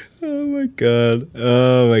 Oh my god!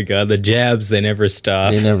 The jabs, they never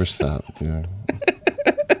stop. They never stop. Yeah.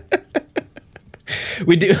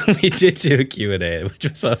 we did do a Q&A, which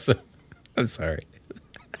was also, I'm sorry.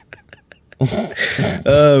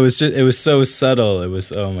 Oh, it was so subtle. It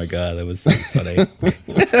was, oh my God, that was so funny.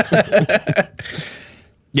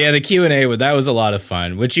 Yeah, the Q&A, that was a lot of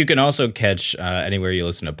fun, which you can also catch anywhere you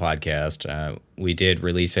listen to podcast. We did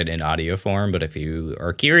release it in audio form, but if you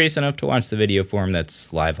are curious enough to watch the video form,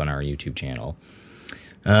 that's live on our YouTube channel.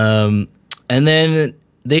 And then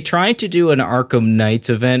they tried to do an Arkham Knights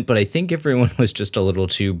event, but I think everyone was just a little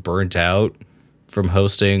too burnt out from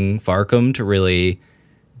hosting Farkham to really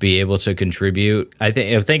be able to contribute. I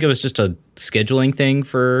think it was just a scheduling thing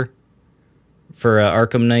for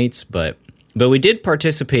Arkham Knights, but we did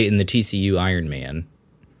participate in the TCU Iron Man,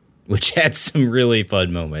 which had some really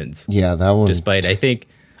fun moments. Yeah, that one. Despite I think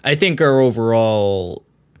our overall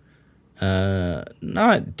not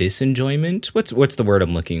disenjoyment. What's the word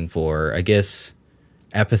I'm looking for? I guess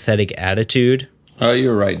apathetic attitude. Oh,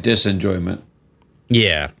 you're right. Disenjoyment.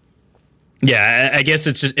 Yeah. Yeah, I guess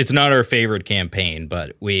it's not our favorite campaign,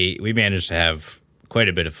 but we managed to have quite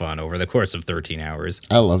a bit of fun over the course of 13 hours.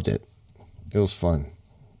 I loved it. It was fun.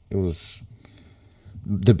 It was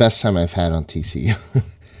the best time I've had on TCU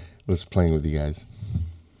was playing with you guys.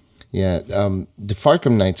 Yeah, the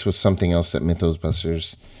Farkham Knights was something else at Mythos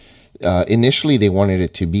Busters. Initially, they wanted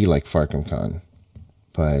it to be like Farkham Con,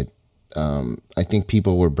 but I think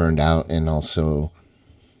people were burned out, and also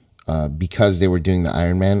because they were doing the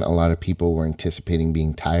Iron Man, a lot of people were anticipating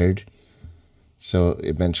being tired. So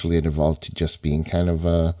eventually it evolved to just being kind of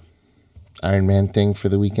a Iron Man thing for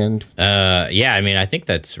the weekend. Yeah, I mean, I think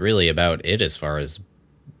that's really about it as far as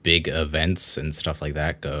big events and stuff like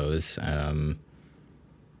that goes.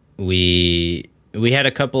 We had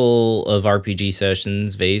a couple of RPG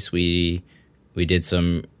sessions, Vase. We did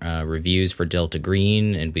some reviews for Delta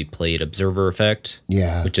Green, and we played Observer Effect.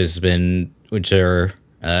 Yeah, which are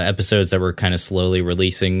episodes that we're kind of slowly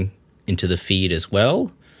releasing into the feed as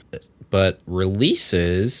well. But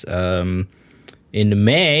releases, in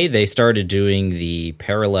May, they started doing the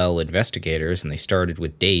Parallel Investigators, and they started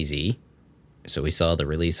with Daisy. So we saw the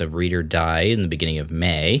release of Read or Die in the beginning of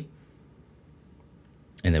May.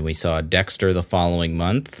 And then we saw Dexter the following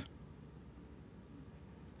month.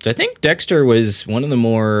 So I think Dexter was one of the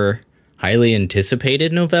more highly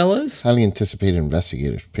anticipated novellas. Highly anticipated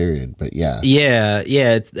investigators, period. But yeah.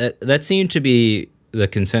 Yeah, that seemed to be the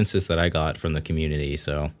consensus that I got from the community,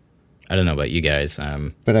 so I don't know about you guys.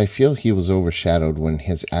 But I feel he was overshadowed when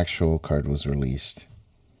his actual card was released.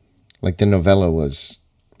 Like, the novella was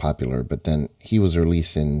popular, but then he was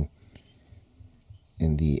released in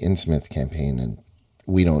the Innsmouth campaign, and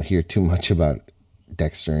we don't hear too much about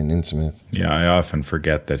Dexter and Innsmouth. Yeah, I often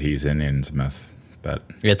forget that he's in Innsmouth. But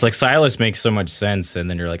it's like Silas makes so much sense, and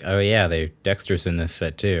then you're like, oh yeah, Dexter's in this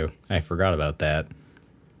set too. I forgot about that.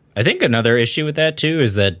 I think another issue with that too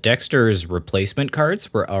is that Dexter's replacement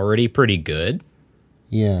cards were already pretty good.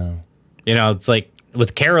 Yeah. You know, it's like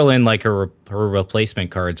with Carolyn, like her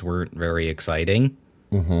replacement cards weren't very exciting.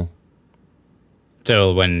 Mm-hmm.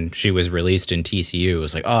 So when she was released in TCU, it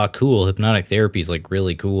was like, oh, cool, Hypnotic Therapy is like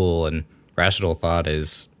really cool, and Rational Thought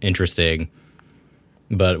is interesting.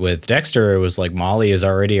 But with Dexter, it was like Molly is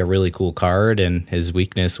already a really cool card, and his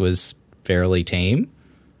weakness was fairly tame.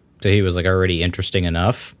 So he was like already interesting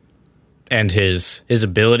enough. And his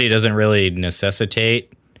ability doesn't really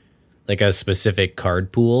necessitate like a specific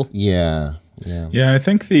card pool. Yeah. I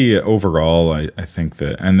think the overall, I think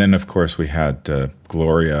that, and then of course we had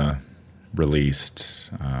Gloria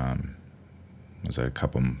released, was it a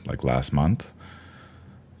couple, like last month?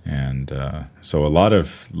 And so a lot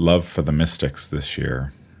of love for the Mystics this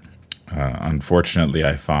year. Unfortunately,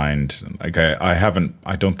 I find, like,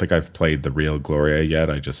 I don't think I've played the real Gloria yet.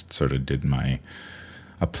 I just sort of did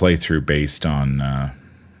a playthrough based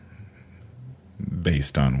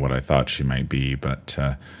on what I thought she might be, but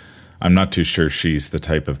I'm not too sure she's the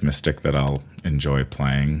type of Mystic that I'll enjoy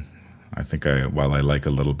playing. I think while I like a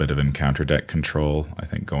little bit of encounter deck control, I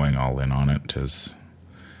think going all in on it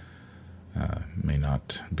may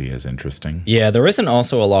not be as interesting. Yeah, there isn't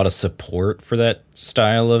also a lot of support for that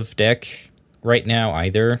style of deck right now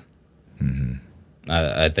either. Mm-hmm.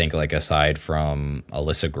 I think, like, aside from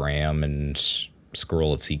Alyssa Graham and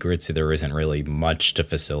Scroll of Secrets, there isn't really much to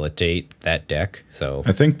facilitate that deck. So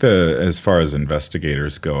I think as far as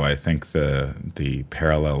investigators go, I think the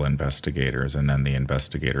parallel investigators and then the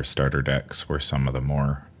investigator starter decks were some of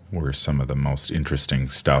the most interesting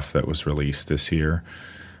stuff that was released this year.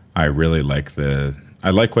 I really like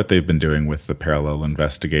what they've been doing with the parallel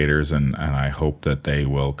investigators, and I hope that they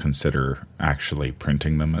will consider actually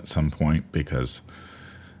printing them at some point, because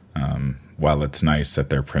while it's nice that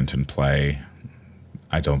they're print and play,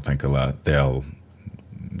 I don't think they'll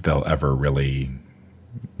they'll ever really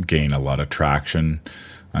gain a lot of traction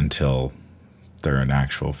until they're an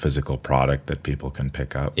actual physical product that people can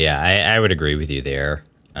pick up. Yeah, I would agree with you there.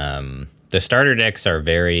 The starter decks are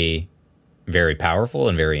very, very powerful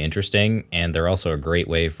and very interesting, and they're also a great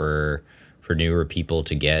way for newer people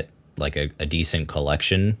to get like a decent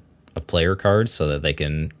collection of player cards so that they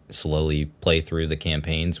can slowly play through the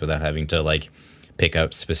campaigns without having to like pick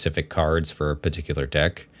up specific cards for a particular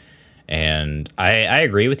deck. And I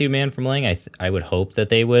agree with you, Man from Lang. I would hope that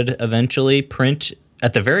they would eventually print,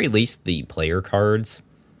 at the very least, the player cards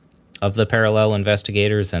of the parallel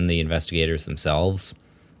investigators and the investigators themselves.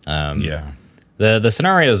 Yeah. The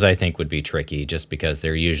scenarios, I think, would be tricky just because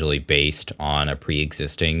they're usually based on a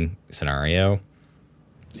pre-existing scenario.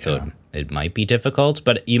 So it might be difficult,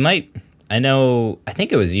 but you might... I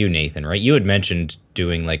think it was you, Nathan, right? You had mentioned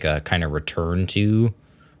doing like a kind of return to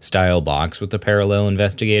style box with the parallel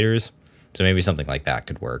investigators. So maybe something like that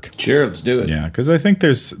could work. Sure, let's do it. Yeah, because I think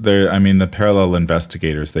the parallel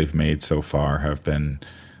investigators they've made so far have been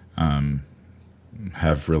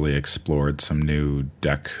have really explored some new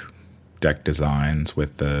deck designs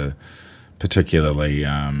with the particularly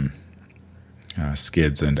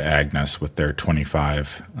Skids and Agnes with their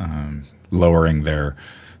 25, lowering their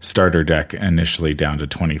starter deck initially down to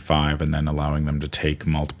 25 and then allowing them to take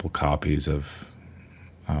multiple copies of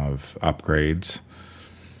upgrades.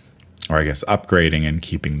 Or I guess upgrading and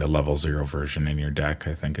keeping the level 0 version in your deck,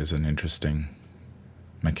 I think, is an interesting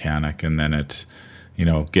mechanic. And then it's,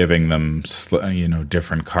 giving them,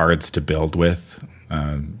 different cards to build with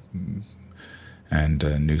and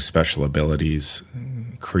new special abilities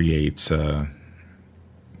creates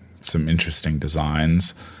some interesting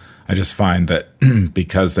designs. I just find that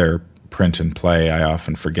because they're print and play, I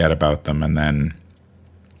often forget about them and then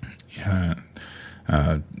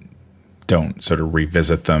don't sort of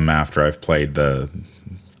revisit them after I've played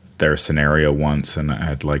their scenario once, and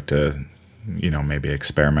I'd like to, maybe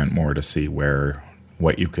experiment more to see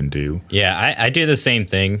what you can do. Yeah, I do the same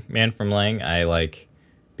thing, Man from Lang.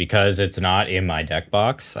 Because it's not in my deck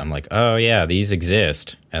box, I'm like, oh yeah, these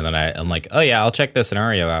exist. And then I'm like, oh yeah, I'll check the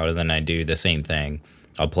scenario out, and then I do the same thing.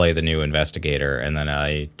 I'll play the new investigator, and then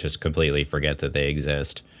I just completely forget that they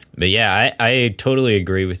exist. But yeah, I totally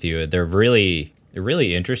agree with you. They're really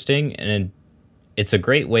interesting, and it's a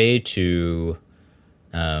great way to...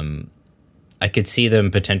 I could see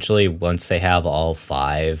them potentially, once they have all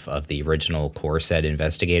 5 of the original core set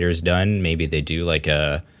investigators done, maybe they do like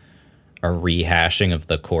a rehashing of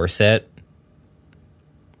the core set.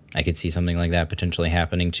 I could see something like that potentially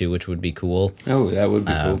happening too, which would be cool. Oh, that would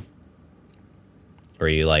be cool. Or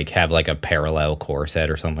you like have like a parallel core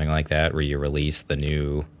set or something like that, where you release the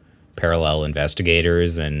new parallel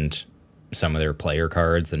investigators and some of their player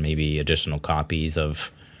cards and maybe additional copies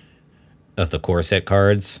of the core set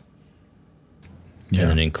cards. Yeah.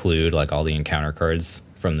 And then include like all the encounter cards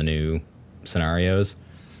from the new scenarios.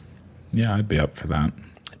 Yeah, I'd be up for that.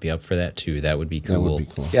 I'd be up for that too. That would be cool. That would be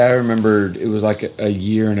cool. Yeah, I remember it was like a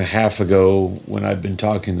year and a half ago when I'd been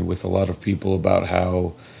talking with a lot of people about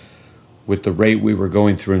how with the rate we were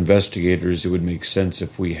going through investigators, it would make sense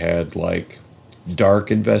if we had like dark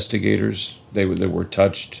investigators. They were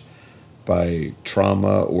touched by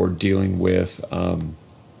trauma or dealing with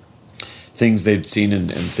things they'd seen and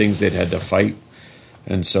things they'd had to fight.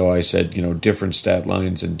 And so I said, different stat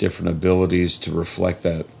lines and different abilities to reflect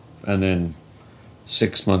that. And then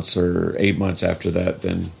 6 months or 8 months after that,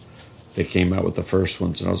 then they came out with the first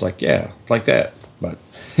ones. And I was like, yeah, like that. But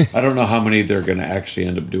I don't know how many they're going to actually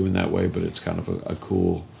end up doing that way, but it's kind of a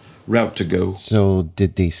cool route to go. So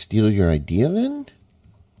did they steal your idea then?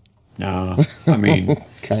 No, I mean,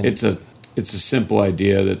 Kind of. it's a simple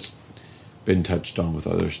idea that's been touched on with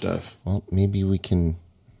other stuff. Well, maybe we can...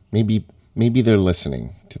 Maybe they're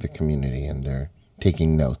listening to the community and they're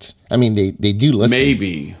taking notes. I mean, they do listen.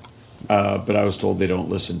 Maybe, but I was told they don't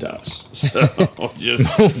listen to us. So just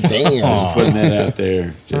Damn. putting that out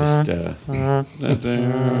there.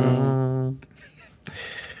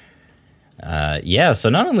 Yeah, so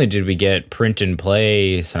not only did we get print and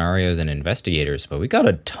play scenarios and investigators, but we got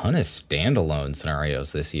a ton of standalone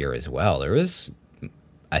scenarios this year as well.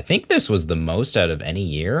 I think this was the most out of any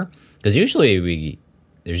year, because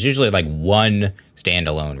there's usually like one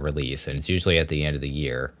standalone release, and it's usually at the end of the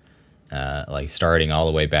year. Like starting all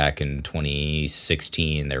the way back in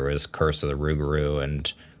 2016, there was Curse of the Rougarou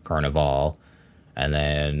and Carnival. And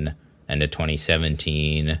then end of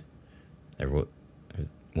 2017, there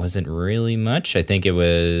wasn't really much. I think it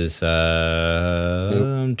was,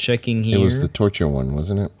 I'm checking here. It was the torture one,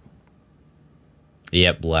 wasn't it?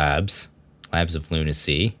 Yep, Labs of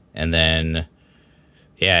Lunacy. And then...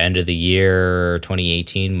 Yeah, end of the year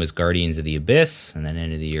 2018 was Guardians of the Abyss, and then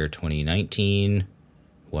end of the year 2019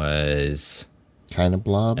 was kind of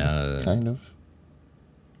Blob, kind of.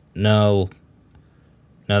 No,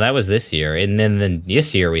 that was this year. And then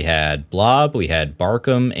this year we had Blob, we had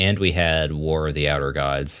Arkham, and we had War of the Outer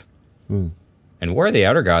Gods. And War of the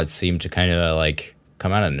Outer Gods seemed to kind of like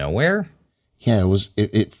come out of nowhere. Yeah, it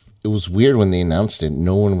was weird when they announced it.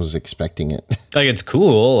 No one was expecting it. Like, it's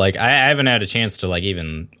cool. Like, I haven't had a chance to like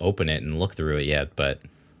even open it and look through it yet, but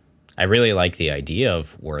I really like the idea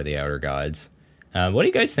of War of the Outer Gods. What do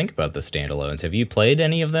you guys think about the standalones? Have you played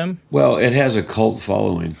any of them? Well, it has a cult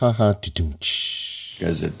following Haha,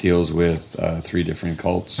 because it deals with 3 different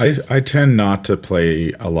cults. I tend not to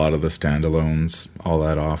play a lot of the standalones all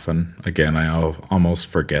that often. Again, I almost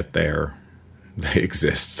forget they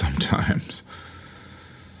exist sometimes.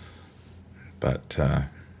 But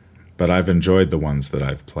I've enjoyed the ones that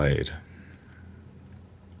I've played.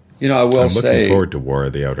 You know, I will say, I'm looking forward to War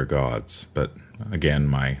of the Outer Gods, but again,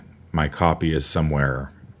 my copy is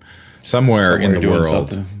somewhere in the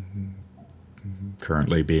world,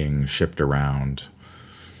 currently being shipped around.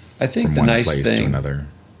 I think from the one nice place thing to another.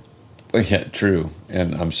 Well, yeah, true,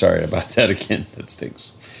 and I'm sorry about that again. That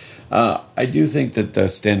stinks. I do think that the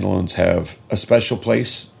standalones have a special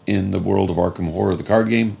place in the world of Arkham Horror, the card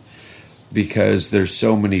game, because there's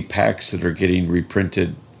so many packs that are getting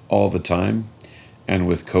reprinted all the time, and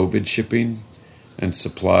with COVID shipping and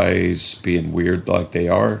supplies being weird like they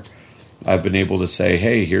are, I've been able to say,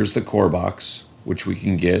 hey, here's the core box, which we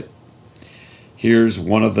can get. Here's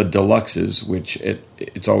one of the deluxes, which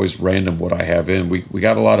it's always random what I have in. We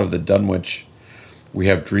got a lot of the Dunwich. We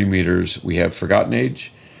have Dream Eaters. We have Forgotten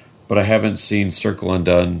Age, but I haven't seen Circle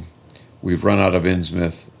Undone. We've run out of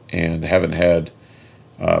Innsmouth and haven't had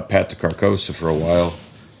Pat the Carcosa for a while,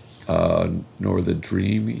 nor the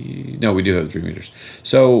No, we do have Dream Eaters.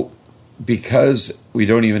 So because we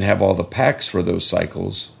don't even have all the packs for those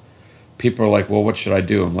cycles, people are like, well, what should I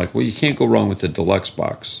do? I'm like, well, you can't go wrong with the deluxe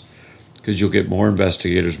box, because you'll get more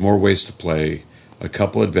investigators, more ways to play, a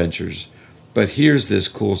couple adventures. But here's this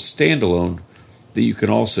cool standalone that you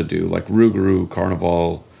can also do, like Rougarou,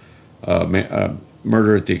 Carnival,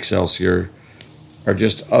 Murder at the Excelsior, are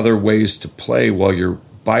just other ways to play while you're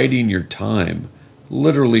biding your time,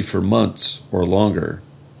 literally for months or longer,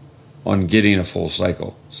 on getting a full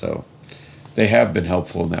cycle. So they have been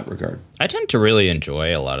helpful in that regard. I tend to really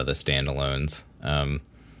enjoy a lot of the standalones.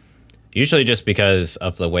 Usually just because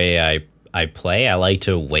of the way I play. I like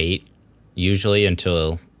to wait usually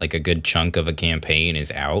until like a good chunk of a campaign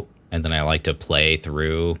is out, and then I like to play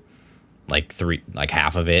through like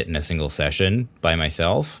half of it in a single session by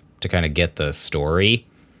myself to kind of get the story.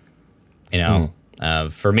 You know,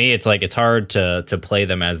 for me, it's like it's hard to play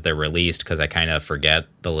them as they're released because I kind of forget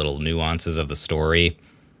the little nuances of the story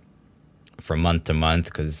from month to month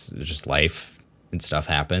because just life and stuff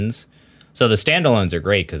happens. So the standalones are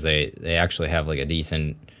great because they actually have like a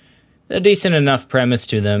decent enough premise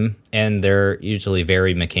to them, and they're usually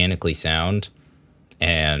very mechanically sound,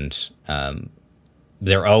 and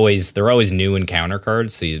they're always new encounter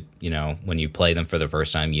cards. So you know when you play them for the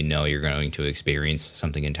first time, you know you're going to experience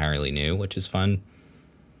something entirely new, which is fun.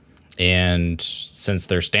 And since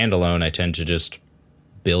they're standalone, I tend to just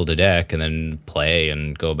build a deck and then play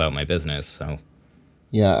and go about my business. So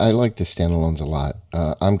yeah, I like the standalones a lot.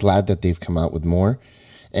 I'm glad that they've come out with more.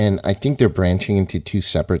 And I think they're branching into 2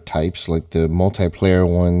 separate types, like the multiplayer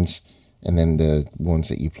ones and then the ones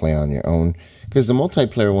that you play on your own. Because the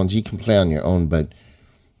multiplayer ones you can play on your own, but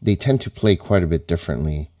they tend to play quite a bit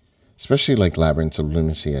differently, especially like Labyrinths of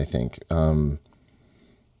Lunacy, I think. You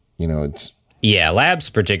know, it's... Yeah, Labs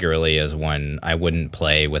particularly is one I wouldn't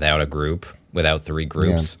play without a group, without 3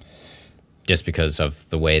 groups, just because of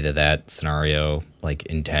the way that scenario like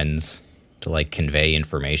intends to like convey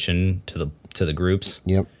information to the groups.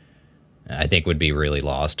 Yep. I think would be really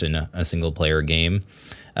lost in a single player game.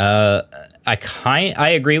 I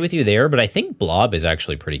agree with you there, but I think Blob is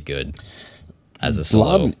actually pretty good as a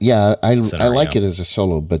solo. Blob, yeah, I like it as a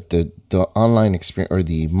solo, but the online experience or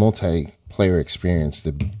the multiplayer experience,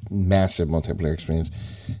 the massive multiplayer experience,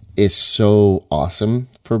 is so awesome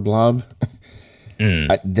for Blob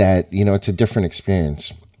that it's a different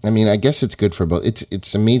experience. I mean, I guess it's good for both.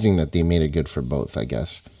 It's amazing that they made it good for both, I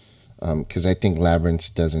guess, because I think Labyrinths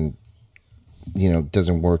doesn't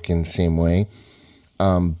work in the same way.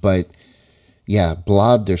 But yeah,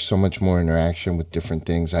 Blob, there's so much more interaction with different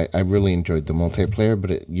things. I really enjoyed the multiplayer,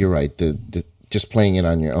 but you're right. The just playing it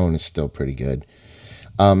on your own is still pretty good.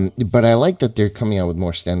 But I like that they're coming out with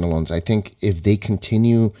more standalones. I think if they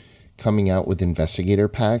continue coming out with investigator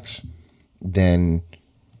packs, then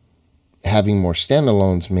having more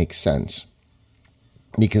standalones makes sense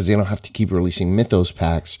because they don't have to keep releasing Mythos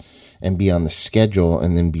packs and be on the schedule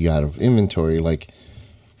and then be out of inventory. Like,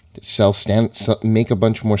 make a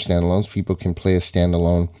bunch more standalones. People can play a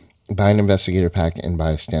standalone, buy an investigator pack, and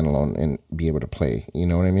buy a standalone and be able to play. You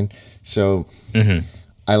know what I mean? So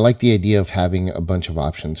I like the idea of having a bunch of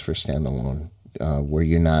options for standalone, where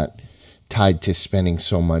you're not tied to spending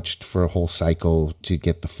so much for a whole cycle to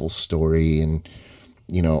get the full story and,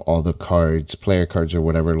 you know, all the cards, player cards or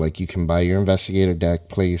whatever. Like, you can buy your investigator deck,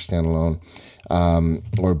 play your standalone,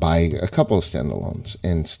 or buy a couple of standalones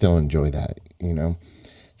and still enjoy that, you know?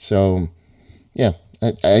 So, yeah.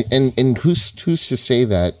 And who's to say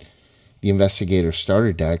that the investigator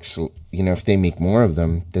starter decks, you know, if they make more of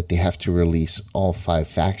them, that they have to release all 5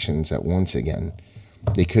 factions at once again?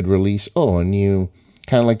 They could release, a new,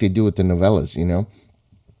 kind of like they do with the novellas, you know?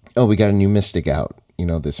 Oh, we got a new Mystic out, you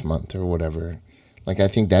know, this month or whatever. Like, I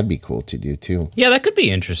think that'd be cool to do too. Yeah, that could be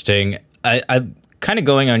interesting. I kind of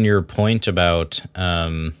going on your point about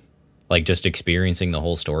like just experiencing the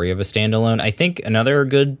whole story of a standalone. I think another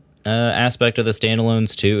good aspect of the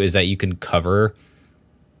standalones too is that you can cover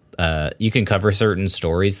certain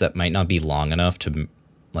stories that might not be long enough to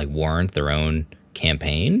like warrant their own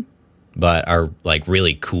campaign, but are like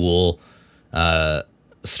really cool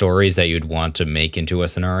stories that you'd want to make into a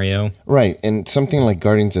scenario. Right, and something like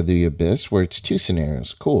Guardians of the Abyss, where it's 2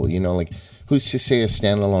 scenarios, cool. You know, like, who's to say a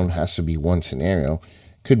standalone has to be 1 scenario?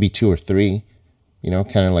 Could be 2 or 3, you know,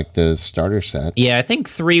 kind of like the starter set. Yeah, I think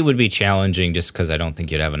 3 would be challenging just because I don't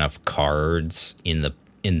think you'd have enough cards in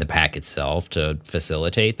the pack itself to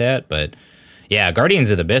facilitate that. But yeah,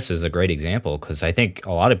 Guardians of the Abyss is a great example because I think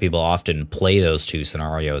a lot of people often play those 2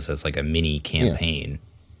 scenarios as like a mini campaign.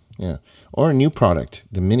 Yeah. Or a new product,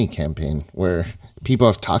 the mini campaign, where people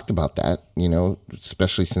have talked about that, you know,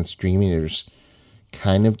 especially since Dream Eaters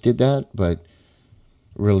kind of did that, but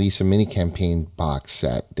release a mini campaign box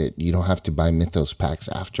set that you don't have to buy Mythos packs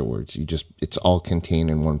afterwards. It's all contained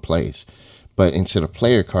in one place. But instead of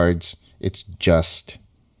player cards, it's just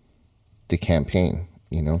the campaign,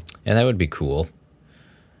 you know? Yeah, that would be cool.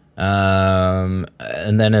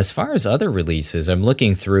 And then as far as other releases, I'm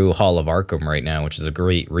looking through Hall of Arkham right now, which is a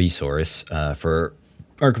great resource for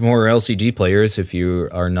Arkham Horror LCG players if you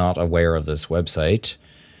are not aware of this website.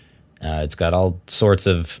 It's got all sorts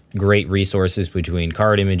of great resources between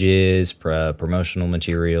card images, promotional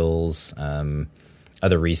materials,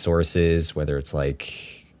 other resources, whether it's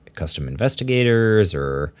like custom investigators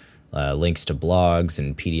or links to blogs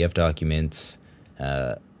and PDF documents.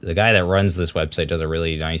 The guy that runs this website does a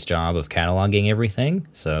really nice job of cataloging everything.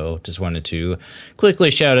 So just wanted to quickly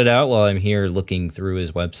shout it out while I'm here looking through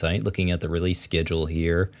his website, looking at the release schedule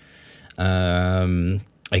here. I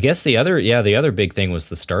guess the other big thing was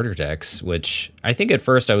the starter decks, which I think at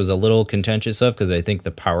first I was a little contentious of because I think the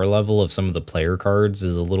power level of some of the player cards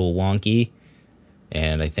is a little wonky.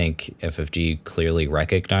 And I think FFG clearly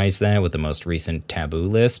recognized that with the most recent taboo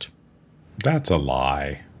list. That's a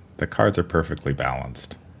lie. The cards are perfectly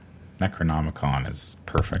balanced. Necronomicon is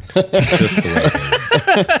perfect. Just the way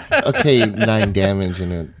it is. Okay, 9 damage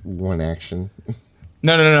in a 1 action.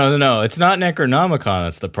 No. It's not Necronomicon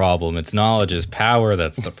that's the problem. It's knowledge is power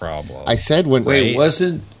that's the problem. I said when... Wait,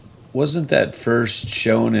 wasn't that first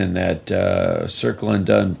shown in that Circle and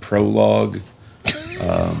Done prologue?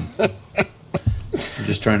 I'm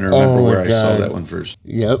just trying to remember where I saw that one first.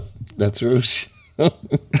 Yep, that's Roosh. Oh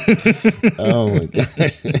my god.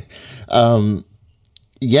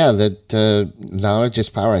 Yeah, that knowledge is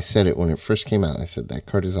power. I said it when it first came out. I said that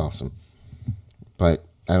card is awesome, but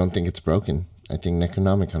I don't think it's broken. I think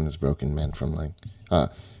Necronomicon is broken. Manfred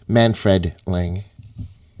Lang.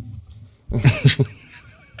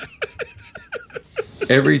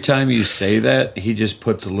 Every time you say that, he just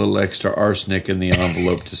puts a little extra arsenic in the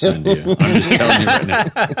envelope to send you. I'm just telling you right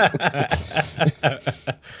now.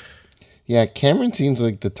 Yeah, Cameron seems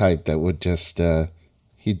like the type that would just,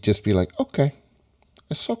 he'd just be like, okay,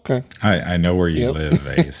 it's okay. I know where you live,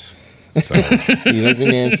 Ace. So he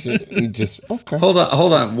doesn't answer. He just, okay. Hold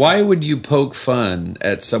on. Why would you poke fun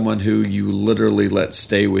at someone who you literally let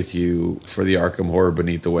stay with you for the Arkham Horror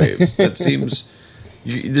Beneath the Waves? That seems...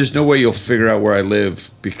 there's no way you'll figure out where I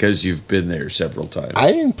live because you've been there several times.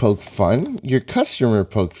 I didn't poke fun. Your customer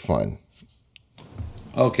poked fun.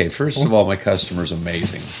 Okay, first of all, my customer's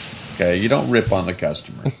amazing. Okay, you don't rip on the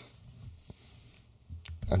customer.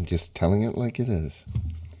 I'm just telling it like it is.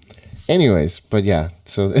 Anyways, but yeah,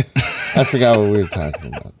 so I forgot what we were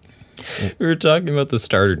talking about. We were talking about the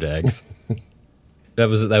starter decks. That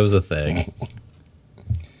was a thing.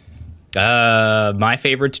 My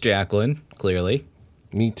favorite's Jacqueline, clearly.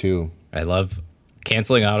 Me too. I love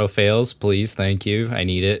Canceling auto fails, please. Thank you. I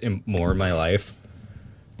need it more in my life.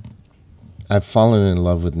 I've fallen in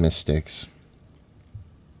love with Mystics,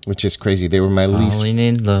 which is crazy. They were my Falling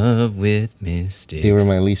in love with Mystics. They were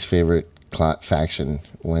my least favorite faction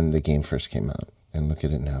when the game first came out, and look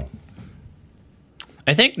at it now.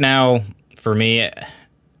 I think now, for me,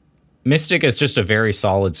 Mystic is just a very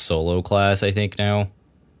solid solo class, I think, now.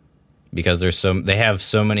 Because they have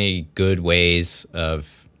so many good ways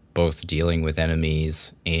of both dealing with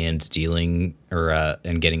enemies and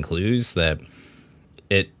and getting clues that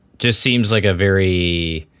it just seems like a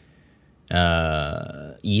very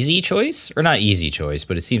easy choice, or not easy choice,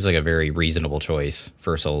 but it seems like a very reasonable choice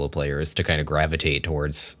for solo players to kind of gravitate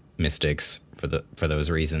towards Mystics for those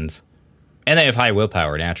reasons. And they have high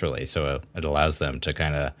willpower naturally, so it allows them to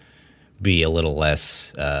kind of be a little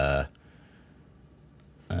less, a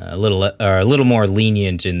little more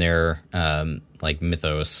lenient in their like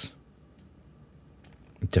mythos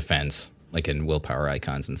defense, like in willpower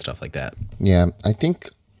icons and stuff like that. Yeah, I think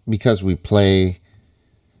because we play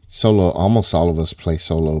solo, almost all of us play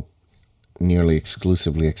solo nearly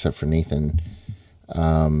exclusively, except for Nathan.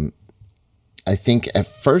 I think at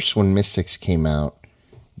first when Mystics came out,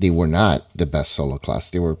 they were not the best solo class.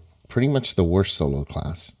 They were pretty much the worst solo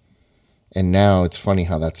class. And now it's funny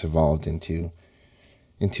how that's evolved into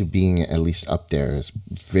being at least up there as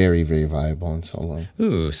very, very viable in solo.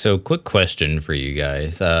 Ooh, so quick question for you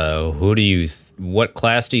guys. What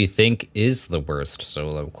class do you think is the worst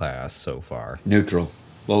solo class so far? Neutral.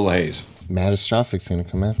 Little haze. Matastrophic's going to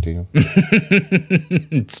come after you.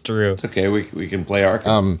 It's true. It's okay. We can play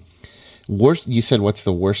Arkham. Worst. You said what's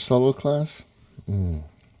the worst solo class?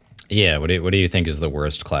 Yeah, what do you think is the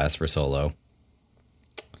worst class for solo?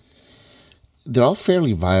 They're all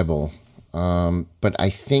fairly viable. But I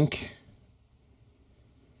think,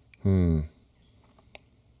 believe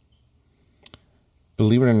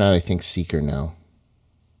it or not, I think Seeker now.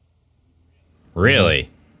 Really?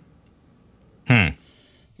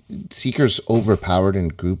 Seeker's overpowered in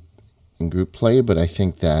group play, but I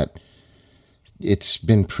think that it's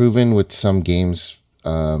been proven with some games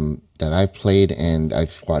that I've played, and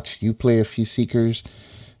I've watched you play a few Seekers,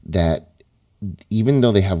 that even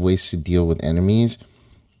though they have ways to deal with enemies,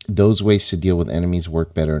 those ways to deal with enemies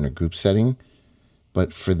work better in a group setting.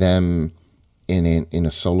 But for them in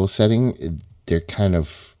a solo setting, they're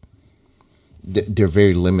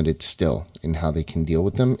very limited still in how they can deal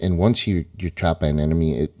with them. And once you're trapped by an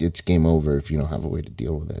enemy, it's game over if you don't have a way to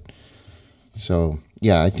deal with it. So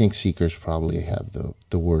yeah, I think Seekers probably have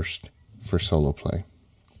the worst for solo play.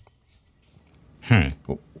 That's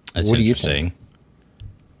what do you interesting. think?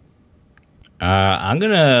 I'm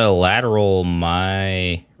gonna lateral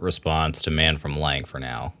my response to Man from Lang for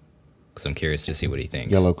now, because I'm curious to see what he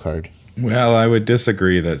thinks. Yellow card. Well, I would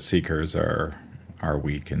disagree that Seekers are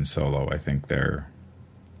weak in solo. I think they're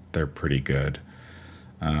pretty good.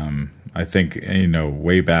 I think,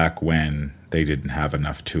 way back when they didn't have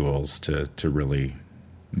enough tools to really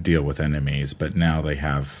deal with enemies, but now they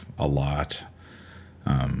have a lot.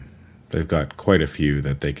 They've got quite a few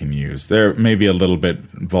that they can use. They're maybe a little bit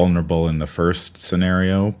vulnerable in the first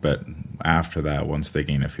scenario, but after that, once they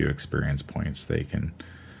gain a few experience points, they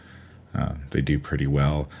do pretty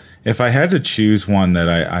well. If I had to choose one that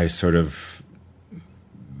I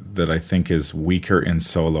think is weaker in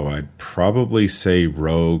solo, I'd probably say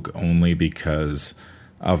Rogue, only because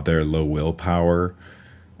of their low willpower.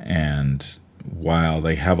 And while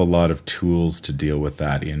they have a lot of tools to deal with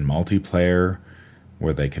that in multiplayer,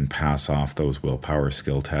 where they can pass off those willpower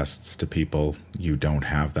skill tests to people, you don't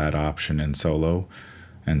have that option in solo.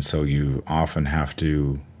 And so you often have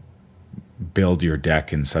to build your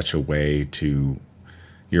deck in such a way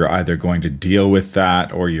you're either going to deal with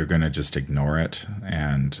that or you're going to just ignore it.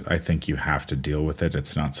 And I think you have to deal with it.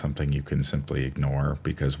 It's not something you can simply ignore,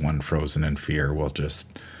 because one Frozen in Fear will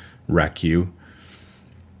just wreck you.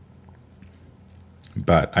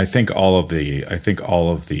 But I think all of the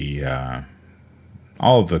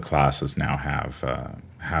classes now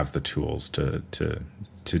have the tools to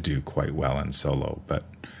do quite well in solo, but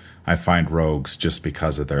I find rogues, just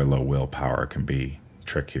because of their low willpower, can be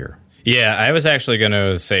trickier. Yeah, I was actually going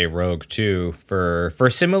to say rogue too for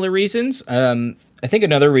similar reasons. I think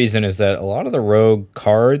another reason is that a lot of the rogue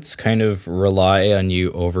cards kind of rely on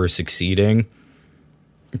you over succeeding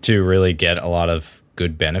to really get a lot of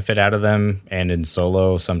good benefit out of them. And in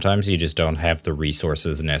solo, sometimes you just don't have the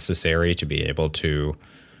resources necessary to be able to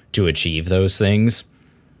achieve those things.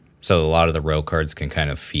 So a lot of the rogue cards can kind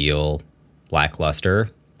of feel lackluster,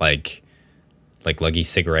 like Lucky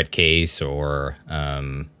Cigarette Case or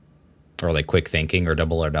or like quick thinking or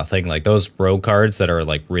double or nothing. Like those rogue cards that are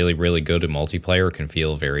like really, really good in multiplayer can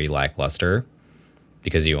feel very lackluster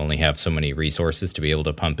because you only have so many resources to be able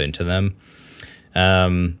to pump into them.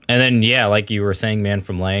 And then, yeah, like you were saying, Man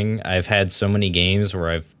from Lang, I've had so many games where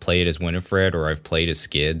I've played as Winifred or I've played as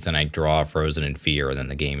Skids and I draw Frozen in Fear and then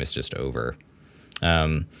the game is just over.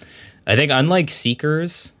 I think unlike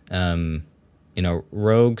Seekers,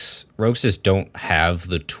 rogues just don't have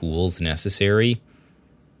the tools necessary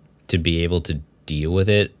to be able to deal with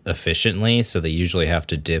it efficiently, so they usually have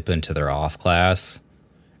to dip into their off class,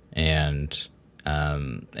 and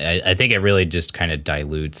I think it really just kind of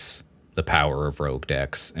dilutes the power of rogue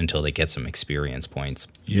decks until they get some experience points.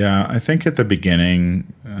 Yeah, I think at the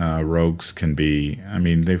beginning, rogues can be, I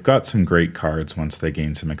mean, they've got some great cards once they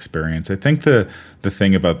gain some experience. I think the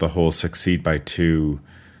thing about the whole succeed by two,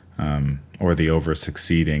 or the over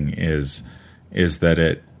succeeding is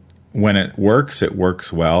that when it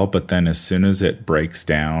works well, but then as soon as it breaks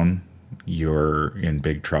down, you're in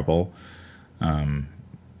big trouble.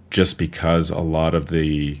 Just because a lot of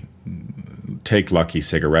take Lucky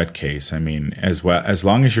Cigarette Case. I mean, as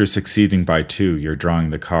long as you're succeeding by two, you're drawing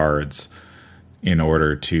the cards in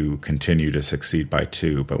order to continue to succeed by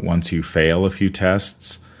two. But once you fail a few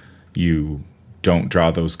tests, you don't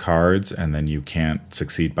draw those cards, and then you can't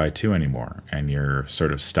succeed by two anymore, and you're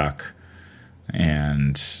sort of stuck.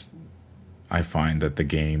 And I find that the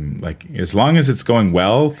game, like, as long as it's going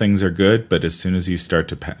well, things are good. But as soon as you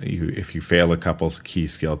start if you fail a couple key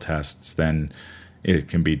skill tests, then it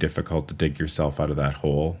can be difficult to dig yourself out of that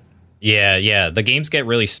hole. Yeah. The games get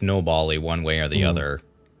really snowbally one way or the other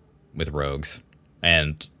with rogues.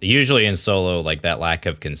 And usually in solo, like, that lack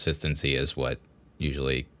of consistency is what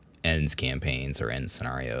usually ends campaigns or ends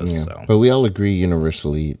scenarios. Yeah. So. But we all agree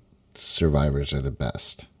universally survivors are the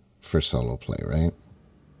best for solo play, right?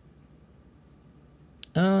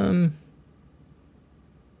 I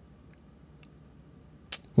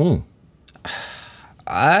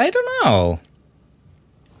don't know.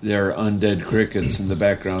 There are undead crickets in the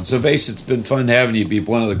background. So, Vase, it's been fun having you be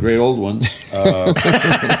one of the great old ones for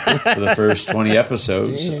the first 20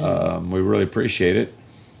 episodes. We really appreciate it.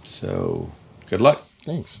 So, good luck.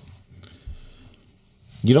 Thanks.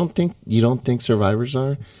 You don't think survivors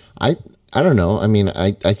are? I don't know. I mean,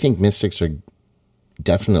 I think mystics are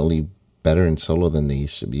definitely better in solo than they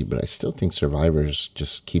used to be, but I still think survivors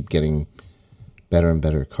just keep getting better and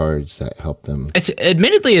better cards that help them.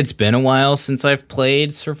 Admittedly, it's been a while since I've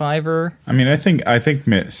played Survivor. I mean, I think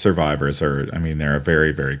survivors are. I mean, they're a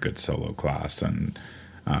very, very good solo class, and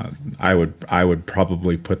I would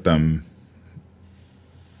probably put them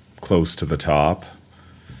close to the top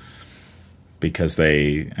because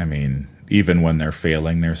they. I mean, even when they're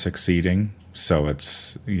failing, they're succeeding. So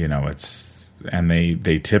and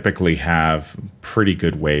they typically have pretty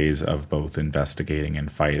good ways of both investigating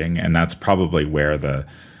and fighting, and that's probably where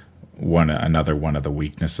another one of the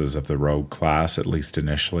weaknesses of the rogue class, at least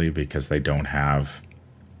initially, because they don't have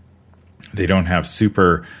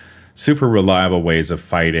super reliable ways of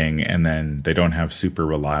fighting, and then they don't have super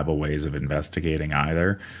reliable ways of investigating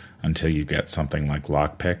either until you get something like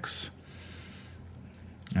lockpicks,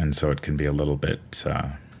 and so it can be a little bit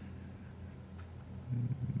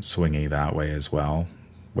swingy that way as well.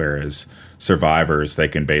 Whereas survivors, they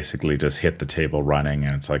can basically just hit the table running,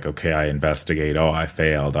 and it's like, okay, I investigate. Oh, I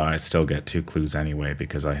failed. I still get 2 clues anyway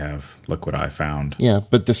because look what I found. Yeah,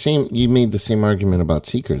 but you made the same argument about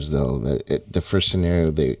Seekers, though. That the first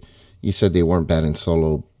scenario, you said they weren't bad in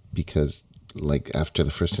solo because, like, after the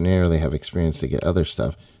first scenario, they have experience to get other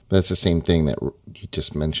stuff. But that's the same thing that you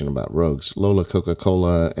just mentioned about rogues. Lola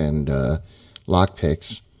Coca-Cola and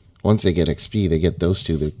lockpicks. Once they get XP, they get those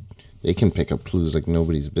two. They can pick up clues like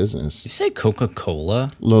nobody's business. You say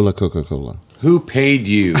Coca-Cola? Lola Coca-Cola. Who paid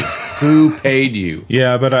you? Who paid you?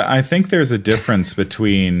 Yeah, but I think there's a difference there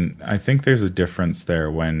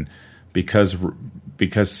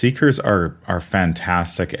because Seekers are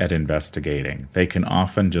fantastic at investigating. They can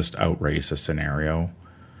often just outrace a scenario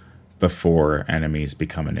before enemies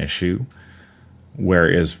become an issue.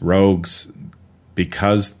 Whereas rogues,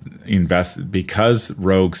 because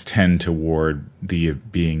rogues tend toward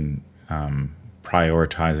being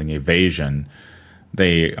prioritizing evasion,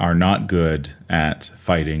 they are not good at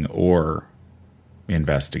fighting or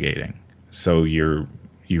investigating. So you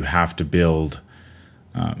have to build.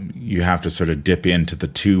 You have to sort of dip into the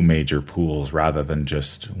 2 major pools rather than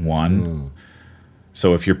just one.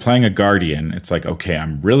 So if you're playing a Guardian, it's like, okay,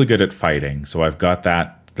 I'm really good at fighting, so I've got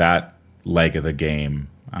that leg of the game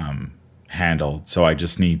handled. So I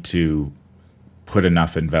just need to put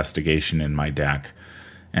enough investigation in my deck,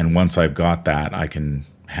 and once I've got that, I can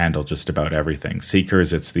handle just about everything.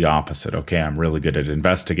 Seekers, it's the opposite. Okay, I'm really good at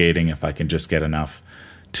investigating. If I can just get enough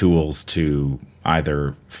tools to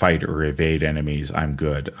either fight or evade enemies, I'm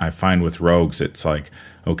good. I find with rogues, it's like,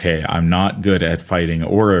 okay, I'm not good at fighting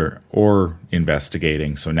or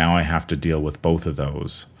investigating, so now I have to deal with both of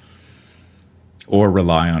those. Or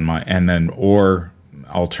rely on or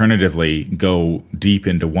alternatively go deep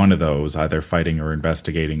into one of those, either fighting or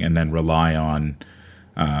investigating, and then rely on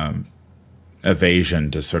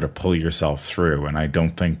evasion to sort of pull yourself through. And I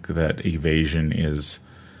don't think that evasion is,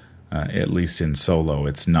 at least in solo,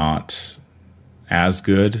 it's not as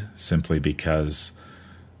good, simply because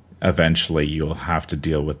eventually you'll have to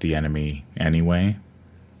deal with the enemy anyway.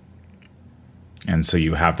 And so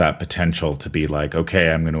you have that potential to be like,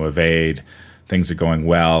 okay, I'm going to evade. Things are going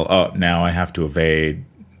well. Oh, now I have to evade.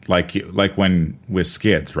 Like when with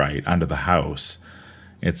skids, right, under the house,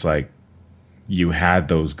 it's like you had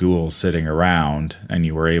those ghouls sitting around and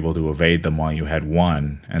you were able to evade them while you had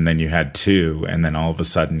one, and then you had two, and then all of a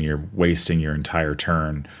sudden you're wasting your entire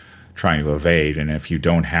turn trying to evade. And if you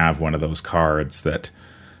don't have one of those cards that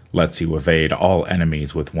lets you evade all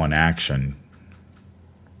enemies with one action,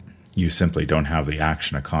 you simply don't have the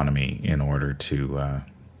action economy in order to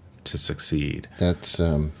succeed. That's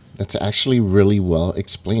actually really well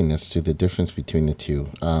explained as to the difference between the two.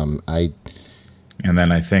 And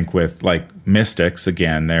then I think with like mystics,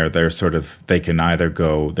 again, they're sort of, they can either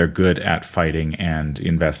go, they're good at fighting and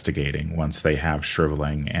investigating once they have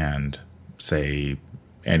shriveling and say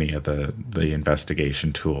any of the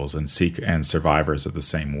investigation tools, and survivors are the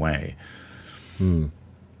same way.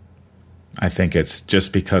 I think it's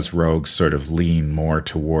just because rogues sort of lean more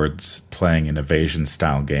towards playing an evasion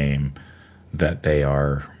style game that they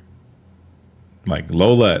are like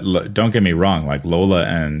Lola. Don't get me wrong, like Lola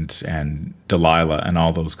and Delilah and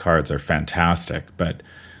all those cards are fantastic. But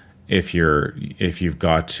if you've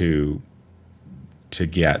got to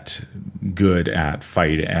get good at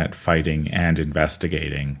fighting and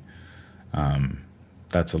investigating,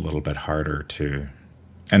 that's a little bit harder to.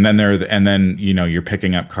 And then you know, you're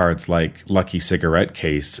picking up cards like Lucky Cigarette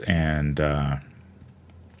Case, and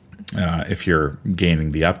if you're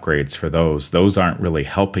gaining the upgrades for those aren't really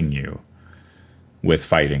helping you with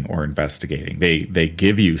fighting or investigating. They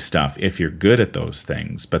give you stuff if you're good at those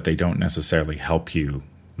things, but they don't necessarily help you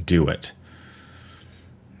do it.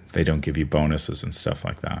 They don't give you bonuses and stuff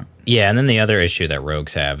like that. Yeah, and then the other issue that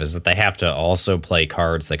rogues have is that they have to also play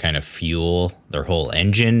cards that kind of fuel their whole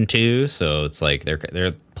engine too. So it's like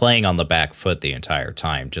they're playing on the back foot the entire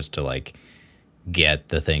time just to like get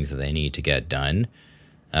the things that they need to get done.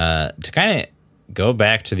 To kind of go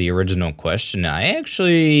back to the original question, I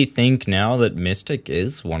actually think now that Mystic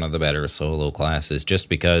is one of the better solo classes just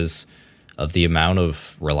because of the amount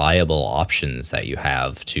of reliable options that you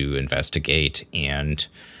have to investigate and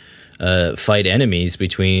fight enemies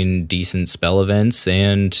between decent spell events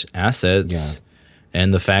and assets,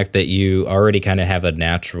 and the fact that you already kind of have a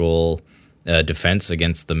natural defense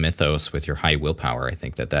against the mythos with your high willpower. I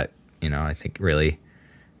think that I think really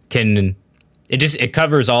can it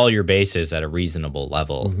covers all your bases at a reasonable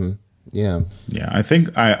level. Mm-hmm. Yeah. I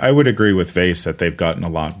think I would agree with Vase that they've gotten a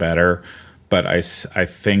lot better, but I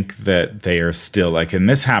think that they are still like, and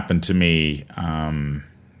this happened to me.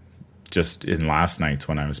 Just in last nights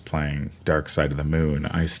when I was playing Dark Side of the Moon,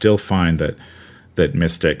 I still find that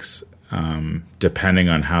Mystics, depending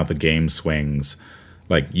on how the game swings,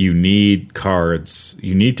 like you need cards,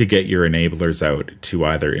 you need to get your enablers out to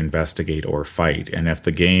either investigate or fight. And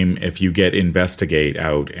if you get investigate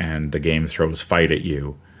out and the game throws fight at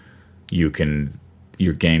you, your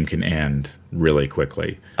game can end really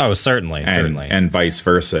quickly. Oh, certainly. And vice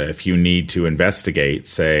versa. If you need to investigate,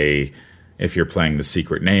 say, if you're playing the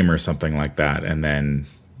secret name or something like that, and then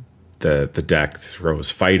the deck throws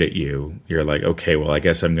fight at you, you're like, okay, well, I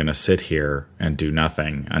guess I'm going to sit here and do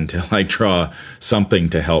nothing until I draw something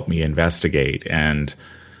to help me investigate. And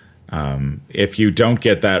if you don't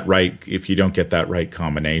get that right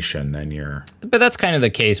combination, then you're. But that's kind of the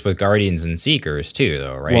case with Guardians and Seekers too,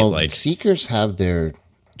 though, right? Well, like Seekers have their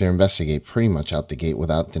investigate pretty much out the gate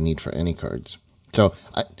without the need for any cards. So,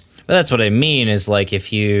 but that's what I mean is like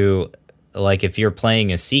if you're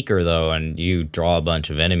playing a Seeker, though, and you draw a bunch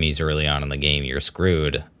of enemies early on in the game, you're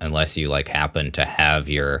screwed unless you like happen to have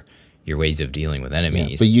your ways of dealing with enemies.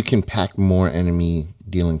 Yeah, but you can pack more enemy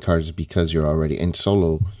dealing cards because you're already in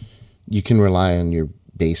solo. You can rely on your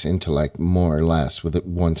base intellect more or less with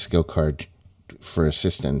one skill card for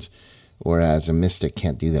assistance, whereas a Mystic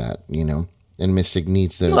can't do that, you know? And Mystic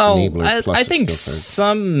needs the enabler plus I think a skill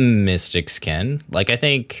card. Some Mystics can. Like, I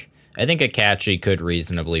think Akachi could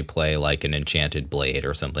reasonably play like an Enchanted Blade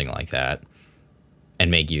or something like that.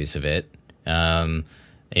 and make use of it.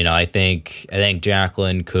 I think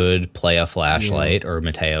Jacqueline could play a flashlight, or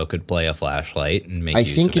Mateo could play a flashlight and make use of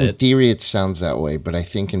it. I think in theory it sounds that way, but I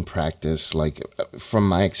think in practice, like from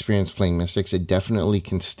my experience playing Mystics, it definitely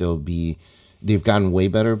can still be. They've gotten way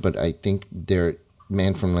better, but I think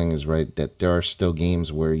Man from Ling is right that there are still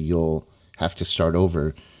games where you'll have to start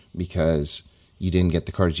over because you didn't get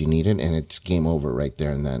the cards you needed, and it's game over right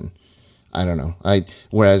there and then. I don't know.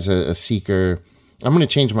 Whereas a Seeker, I'm going to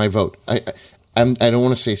change my vote. I don't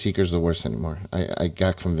want to say Seeker's the worst anymore. I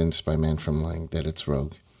got convinced by Man from Ling that it's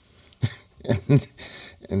Rogue,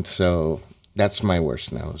 and so that's my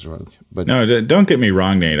worst now is Rogue. But no, don't get me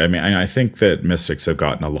wrong, Nate. I mean, I think that Mystics have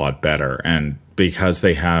gotten a lot better, and because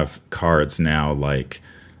they have cards now like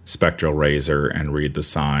Spectral Razor and Read the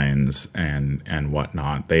Signs and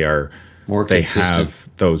whatnot, they are more consistent. They have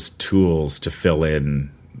those tools to fill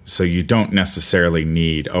in, so you don't necessarily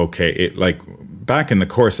need back in the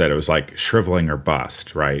core set, it was like Shriveling or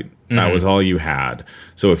Bust, right? Mm-hmm. That was all you had.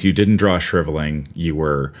 So if you didn't draw Shriveling, you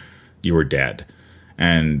were dead.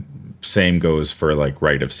 And same goes for like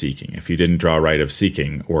Rite of Seeking. If you didn't draw Rite of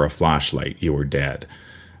Seeking or a Flashlight, you were dead.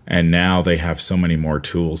 And now they have so many more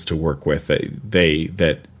tools to work with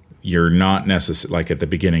that you're not necessarily, like at the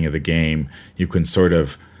beginning of the game, you can sort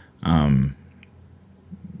of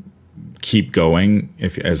keep going.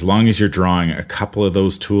 As long as you're drawing a couple of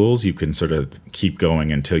those tools, you can sort of keep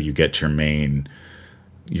going until you get your main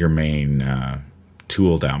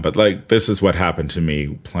tool down. But like, this is what happened to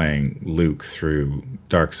me playing Luke through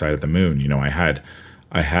Dark Side of the Moon. You know, I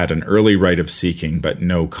had an early Rite of Seeking, but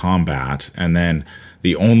no combat. And then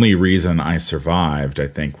the only reason I survived, I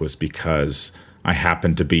think, was because I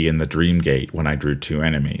happened to be in the Dream Gate when I drew 2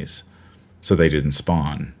 enemies. So they didn't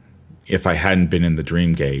spawn. If I hadn't been in the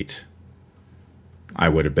Dream Gate, I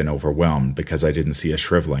would have been overwhelmed because I didn't see a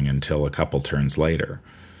Shriveling until a couple turns later.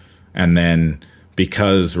 And then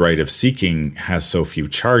because Rite of Seeking has so few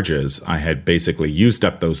charges, I had basically used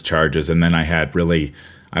up those charges, and then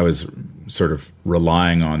I was sort of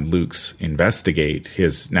relying on Luke's Investigate,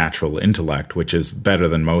 his natural intellect, which is better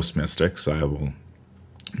than most Mystics. I will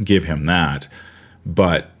give him that.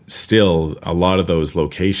 But still, a lot of those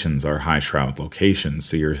locations are High Shroud locations,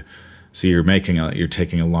 so you're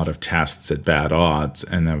taking a lot of tests at bad odds,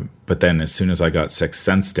 but then as soon as I got Sixth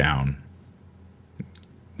Sense down,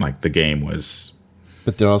 like the game was.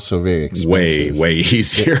 But they're also very expensive. Way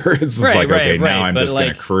easier. It's just now I'm just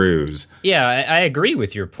going to cruise. Yeah, I agree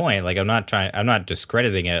with your point. Like, I'm not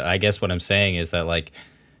discrediting it. I guess what I'm saying is that like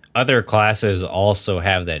other classes also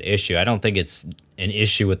have that issue. I don't think it's an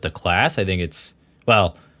issue with the class. I think it's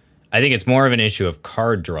more of an issue of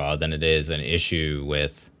card draw than it is an issue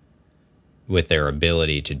with their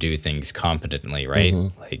ability to do things competently, right?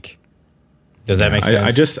 Mm-hmm. Like, does that make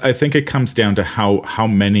sense? I think it comes down to how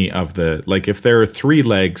many of the, like, if there are 3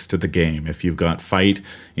 legs to the game, if you've got Fight,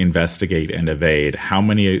 Investigate, and Evade, how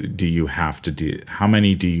many do you have to do? How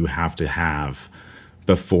many do you have to have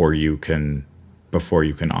before you can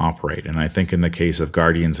operate? And I think in the case of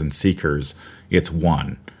Guardians and Seekers, it's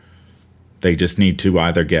 1. They just need to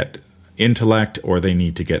either get Intellect or they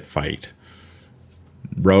need to get Fight.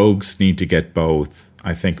 Rogues need to get both.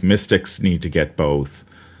 I think Mystics need to get both.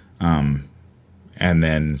 And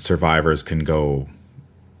then Survivors can go.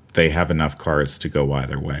 They have enough cards to go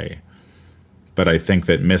either way. But I think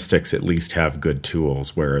that Mystics at least have good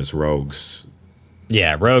tools, whereas Rogues.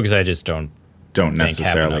 Yeah, Rogues I just don't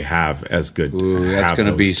necessarily have as good. Ooh, that's going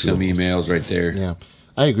to be some emails right there. Yeah,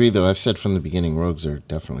 I agree. Though I've said from the beginning, Rogues are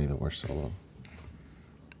definitely the worst solo.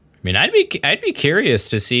 I mean, I'd be curious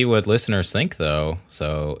to see what listeners think, though.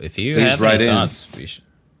 So if you have any thoughts,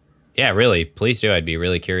 yeah, really, please do. I'd be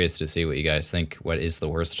really curious to see what you guys think. What is the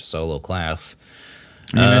worst solo class?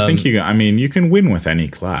 I think you can win with any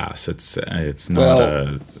class. It's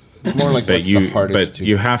not more like what's the hardest. But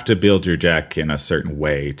you have to build your deck in a certain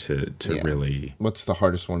way to really. What's the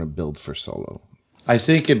hardest one to build for solo? I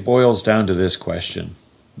think it boils down to this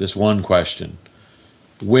one question.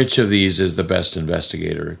 Which of these is the best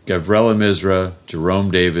investigator? Gavrila Mizra,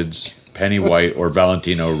 Jerome Davids, Penny White, or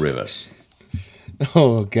Valentino Rivas?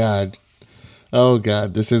 Oh, God.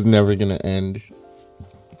 This is never going to end.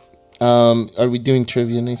 Are we doing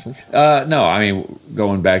trivia, Nathan? No, I mean,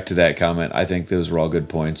 going back to that comment, I think those were all good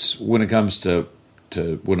points. When it comes to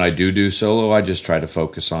when I do solo, I just try to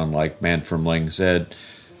focus on, like Man from Ling said,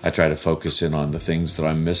 I try to focus in on the things that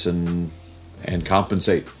I'm missing and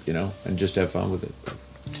compensate, and just have fun with it.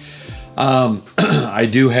 I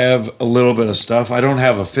do have a little bit of stuff. I don't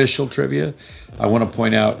have official trivia. I want to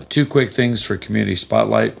point out 2 quick things for Community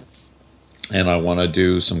Spotlight, and I want to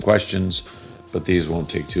do some questions, but these won't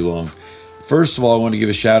take too long. First of all, I want to give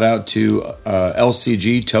a shout out to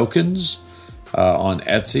LCG Tokens on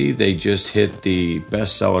Etsy. They just hit the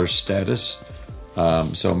bestseller status.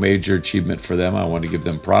 So major achievement for them. I want to give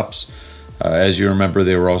them props. As you remember,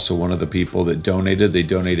 they were also one of the people that donated. They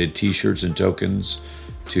donated T-shirts and tokens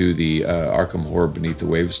to the Arkham Horror Beneath the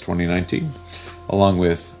Waves 2019, along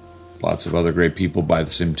with lots of other great people by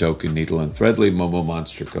the same token, Needle and Threadley, Momo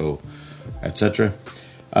Monster Co., etc.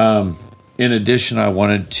 In addition, I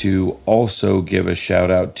wanted to also give a shout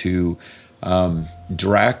out to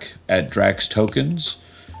Drac at Drax Tokens.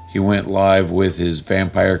 He went live with his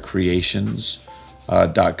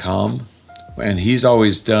VampireCreations.com. And he's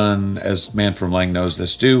always done, as Man from Lang knows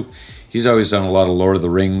this too, he's always done a lot of Lord of the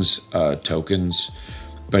Rings tokens.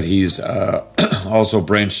 But he's also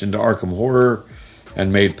branched into Arkham Horror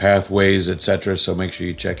and made Pathways, etc. So make sure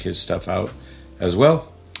you check his stuff out as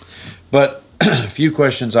well. But a few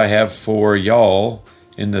questions I have for y'all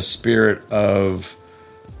in the spirit of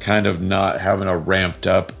kind of not having a ramped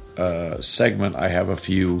up segment. I have a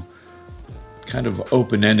few kind of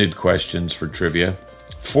open-ended questions for trivia.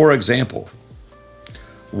 For example,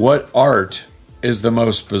 what art is the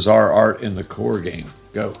most bizarre art in the core game?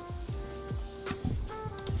 Go.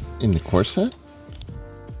 In the core set?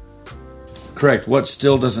 Correct. What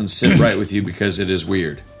still doesn't sit right with you because it is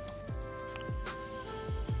weird?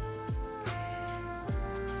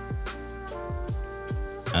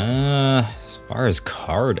 As far as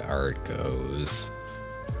card art goes,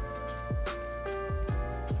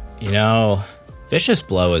 you know, Vicious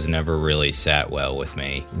Blow has never really sat well with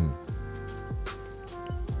me.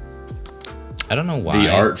 I don't know why. The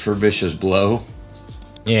art for Vicious Blow?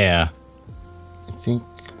 Yeah. I think.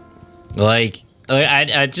 Like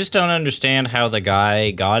I just don't understand how the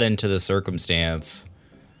guy got into the circumstance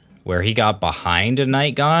where he got behind a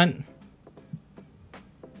Night Gaunt.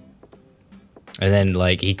 And then,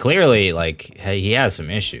 like, he clearly, like, he has some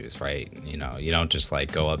issues, right? You know, you don't just,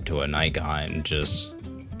 like, go up to a Night Gaunt and just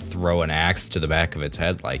throw an axe to the back of its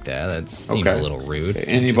head like that. That seems a little rude. Okay.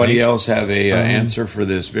 Anybody else have a answer for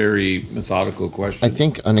this very methodical question? I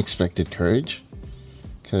think Unexpected Courage,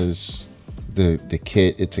 because the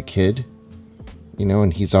kid, it's a kid, you know,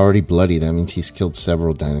 and he's already bloody. That means he's killed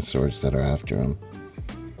several dinosaurs that are after him.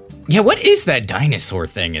 Yeah, what is that dinosaur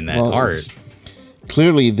thing in that art?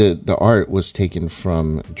 Clearly, the art was taken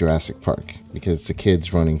from Jurassic Park, because the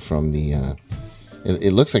kid's running from the...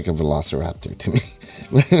 it looks like a velociraptor to me.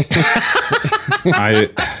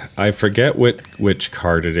 I forget which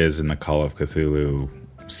card it is in the Call of Cthulhu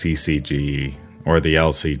CCG or the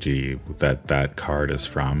LCG that card is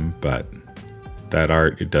from, but that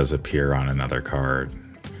art, it does appear on another card.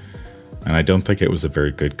 And I don't think it was a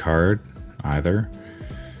very good card either.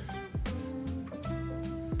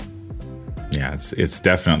 Yeah, it's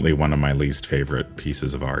definitely one of my least favorite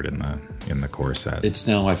pieces of art in the core set. It's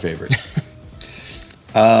now my favorite.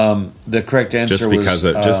 The correct answer just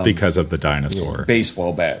because of the dinosaur.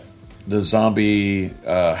 Baseball bat. The zombie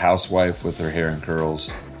housewife with her hair in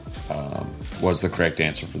curls was the correct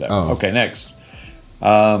answer for that. Oh. Okay, next.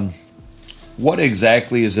 What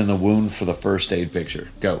exactly is in the wound for the first aid picture?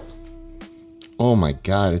 Go. Oh my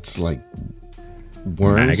god, it's like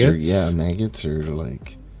worms. Maggots? Maggots or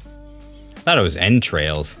like... I thought it was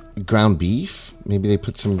entrails. Ground beef? Maybe they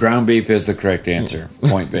put some... Ground beef is the correct answer.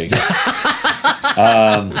 Point big.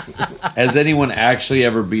 Has anyone actually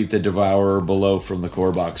ever beat the Devourer below from the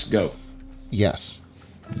core box? Go. Yes.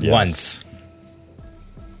 Once.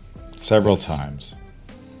 Several times.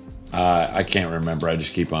 I can't remember. I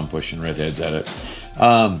just keep on pushing redheads at it.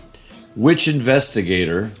 Which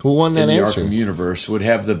investigator Who won that in the answer? Arkham universe would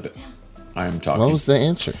have the... I am talking. What was the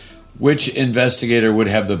answer? Which investigator would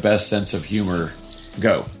have the best sense of humor?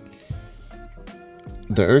 Go.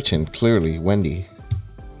 The urchin, clearly. Wendy.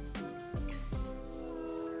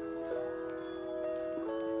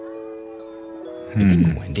 You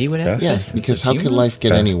think Wendy would have? Yes, because how could life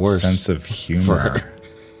get any worse? Sense of humor.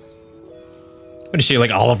 What is she, like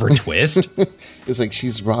Oliver Twist? It's like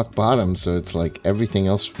she's rock bottom, so it's like everything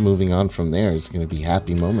else moving on from there is going to be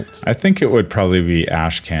happy moments. I think it would probably be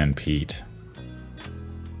Ashcan Pete.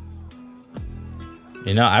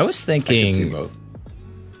 You know, I was I can see thinking both.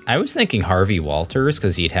 I was thinking Harvey Walters,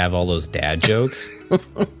 because he'd have all those dad jokes.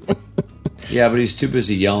 Yeah, but he's too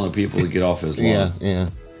busy yelling at people to get off his lawn. Yeah.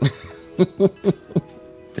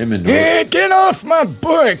 Him and Yeah, get off my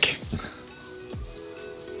book!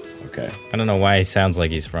 Okay. I don't know why he sounds like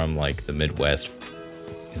he's from, like, the Midwest.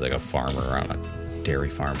 He's like a farmer on a dairy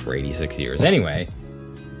farm for 86 years. Anyway.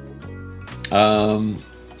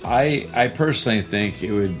 I personally think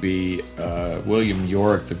it would be William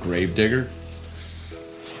York, the Gravedigger,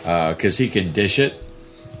 because he can dish it,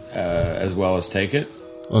 as well as take it.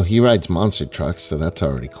 Well, he rides monster trucks, so that's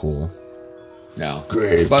already cool. No,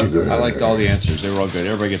 Great. but I liked all the answers. They were all good.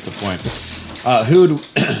 Everybody gets a point.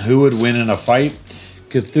 Who would win in a fight?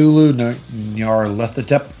 Cthulhu,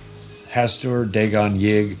 Nyarlathotep, Hastur, Dagon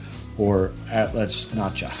Yig, or Atlas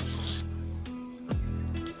Nacha?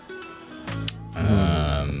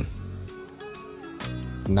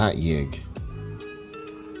 Not Yig.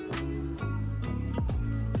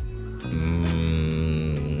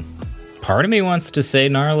 Part of me wants to say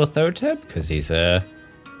Nyarlathotep because he's a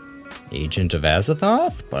agent of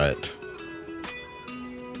Azathoth, but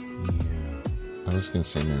I was going to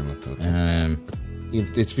say Nyarlathotep.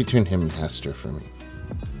 It's between him and Hester for me.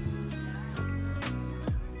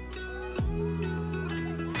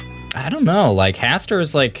 I don't know. Like Hastur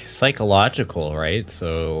is like psychological, right?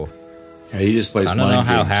 So Yeah, he just plays I don't know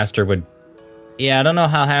how games. Hastur would. Yeah, I don't know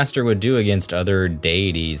how Hastur would do against other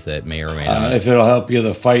deities that may or may not. If it'll help you,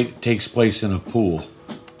 the fight takes place in a pool.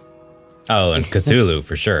 Oh, and Cthulhu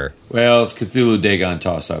for sure. Well, it's Cthulhu Dagon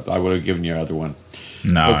toss up. I would have given you other one.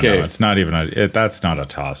 No, Okay. no, it's not even that's not a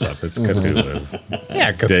toss-up. It's Cthulhu.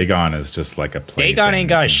 Yeah, Dagon is just like a play Dagon thing. ain't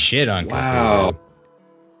got shit on Cthulhu. Wow.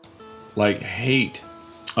 Like hate.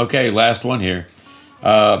 Okay, last one here.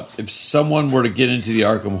 If someone were to get into the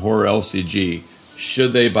Arkham Horror LCG,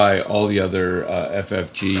 should they buy all the other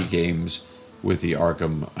FFG games with the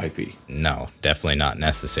Arkham IP? No, definitely not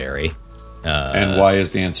necessary. And why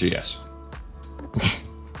is the answer yes?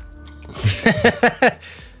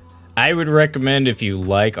 I would recommend if you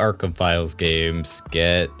like Arkham Files games,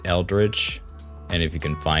 get Eldritch. And if you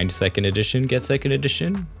can find second edition, get second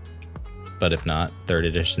edition. But if not, third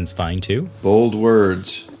edition's fine too. Bold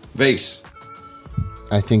words. Vase.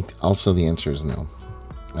 I think also the answer is no.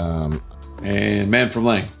 And Man from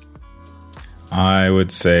Lane. I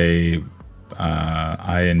would say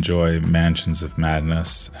I enjoy Mansions of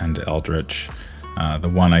Madness and Eldritch. The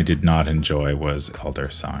one I did not enjoy was Elder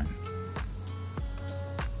Sign.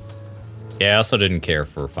 Yeah, I also didn't care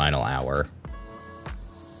for Final Hour.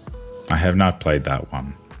 I have not played that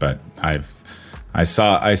one, but I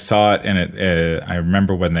saw it, and it. I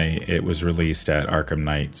remember when it was released at Arkham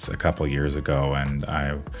Nights a couple years ago, and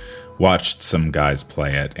I watched some guys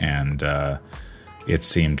play it, and it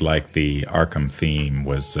seemed like the Arkham theme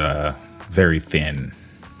was very thin.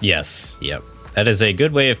 Yes, yep. That is a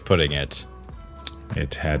good way of putting it.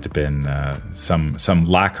 It had been some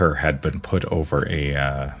lacquer had been put over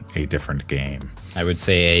a different game. I would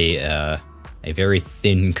say a very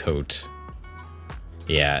thin coat.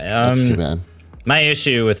 Yeah, That's too bad. my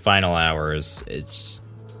issue with Final Hours, it's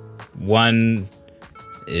one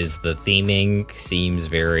is the theming seems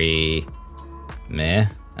very meh.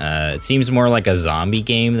 It seems more like a zombie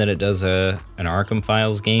game than it does an Arkham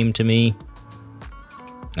Files game to me.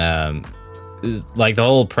 Like the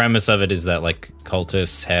whole premise of it is that like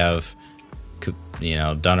cultists have,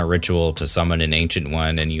 done a ritual to summon an ancient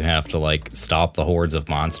one, and you have to like stop the hordes of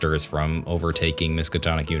monsters from overtaking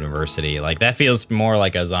Miskatonic University. Like that feels more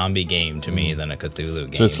like a zombie game to me than a Cthulhu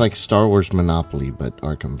game. So it's like Star Wars Monopoly, but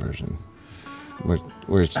Arkham version.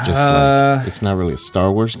 Where it's just like, it's not really a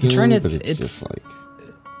Star Wars game, but it's just like...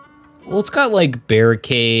 Well, it's got like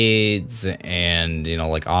barricades and,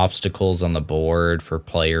 like obstacles on the board for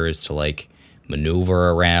players to like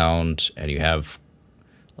maneuver around, and you have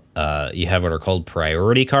what are called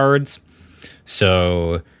priority cards.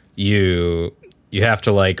 So you have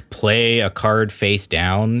to like play a card face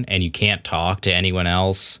down, and you can't talk to anyone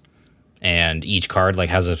else. And each card like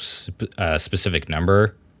has a specific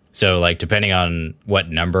number. So like depending on what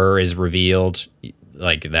number is revealed,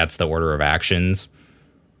 like that's the order of actions.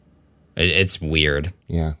 It's weird.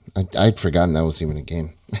 Yeah, I'd forgotten that was even a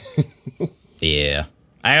game. Yeah,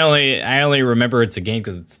 I only remember it's a game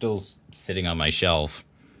because it's still sitting on my shelf.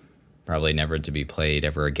 Probably never to be played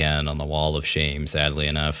ever again on the wall of shame, sadly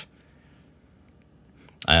enough.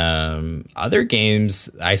 Other games,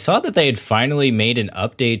 I saw that they had finally made an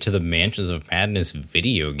update to the Mansions of Madness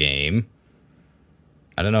video game.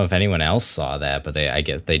 I don't know if anyone else saw that, but I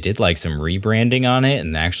guess they did like some rebranding on it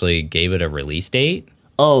and actually gave it a release date.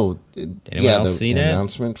 Oh, Anyone else seen the it?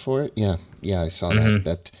 announcement for it? Yeah, I saw that.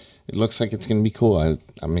 That it looks like it's going to be cool.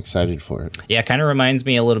 I'm excited for it. Yeah, it kind of reminds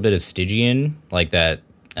me a little bit of Stygian, like that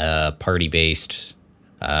party-based,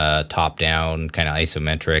 top-down, kind of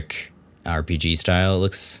isometric RPG style. It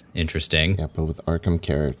looks interesting. Yeah, but with Arkham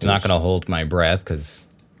characters. I'm not going to hold my breath because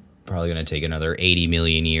probably going to take another 80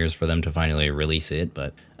 million years for them to finally release it.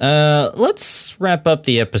 But let's wrap up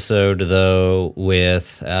the episode, though,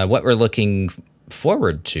 with what we're looking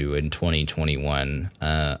forward to in 2021.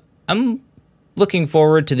 I'm looking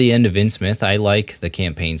forward to the end of Innsmouth. I like the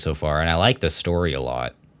campaign so far, and I like the story a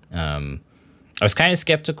lot. I was kind of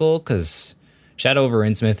skeptical because Shadow over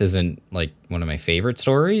Innsmouth isn't like one of my favorite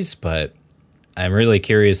stories, but I'm really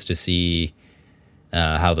curious to see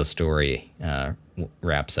how the story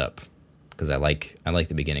wraps up because I like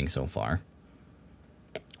the beginning so far.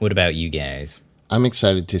 What about you guys? I'm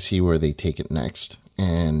excited to see where they take it next,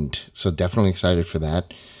 and so definitely excited for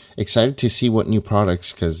that. Excited to see what new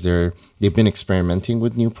products, because they've been experimenting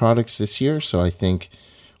with new products this year. So I think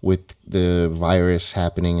with the virus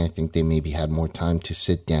happening, I think they maybe had more time to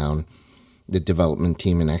sit down, the development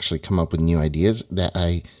team, and actually come up with new ideas that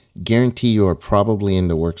I guarantee you are probably in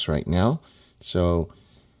the works right now. So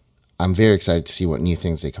I'm very excited to see what new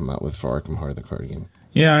things they come out with for Arkham Horror, the card game.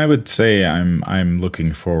 Yeah, I would say I'm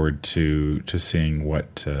looking forward to seeing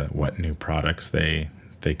what new products they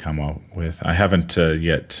come up with. I haven't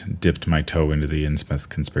yet dipped my toe into the Innsmouth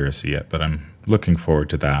conspiracy yet, but I'm looking forward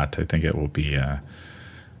to that. I think it will be.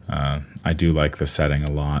 I do like the setting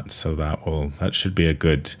a lot, so that should be a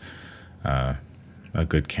good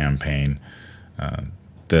campaign.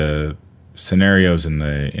 The scenarios in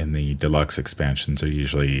the deluxe expansions are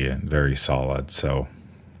usually very solid, so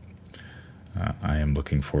I am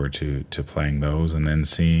looking forward to playing those and then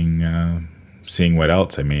seeing what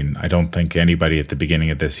else. I mean, I don't think anybody at the beginning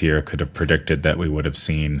of this year could have predicted that we would have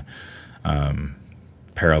seen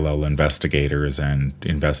parallel investigators and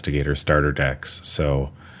investigator starter decks.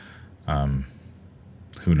 So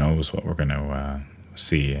who knows what we're going to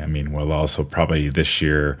see. I mean, we'll also probably this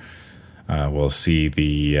year we'll see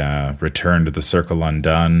the return to the Circle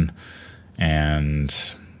Undone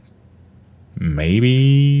and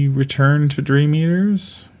maybe return to Dream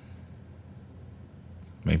Eaters.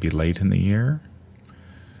 Maybe late in the year.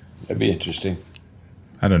 That'd be interesting.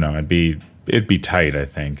 I don't know. It'd be tight. I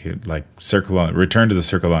think Return to the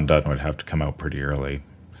Circle Undone would have to come out pretty early,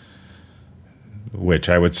 which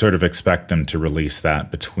I would sort of expect them to release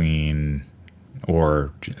that between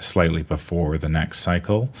or slightly before the next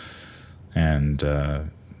cycle, and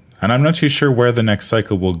I'm not too sure where the next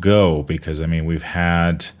cycle will go because I mean we've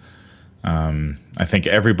had. I think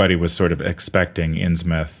everybody was sort of expecting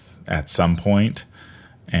Innsmouth at some point.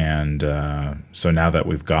 And so now that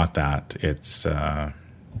we've got that, it's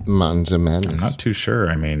Mountains of Madness. I'm not too sure.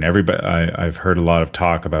 I mean, everybody. I've heard a lot of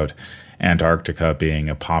talk about Antarctica being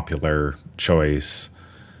a popular choice.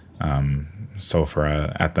 So for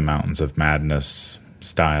at the Mountains of Madness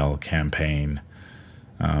style campaign,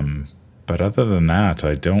 but other than that,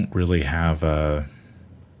 I don't really have a.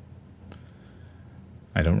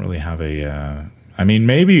 I mean,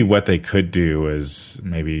 maybe what they could do is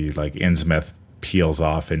maybe like Innsmouth peels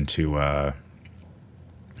off into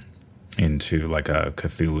like a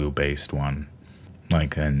Cthulhu-based one,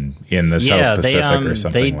 like in the South Pacific or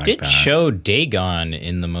something like that. They did show Dagon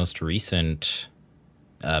in the most recent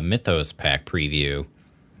Mythos pack preview.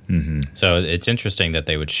 Mm-hmm. So it's interesting that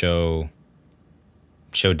they would show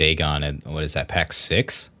Dagon at, what is that, pack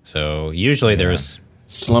 6? So usually there's...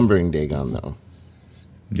 Slumbering Dagon, though.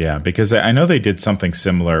 Yeah, because I know they did something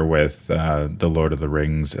similar with the Lord of the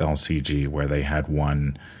Rings LCG, where they had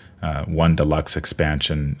one deluxe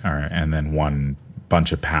expansion, and then one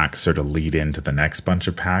bunch of packs sort of lead into the next bunch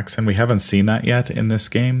of packs, and we haven't seen that yet in this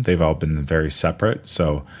game. They've all been very separate,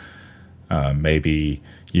 so maybe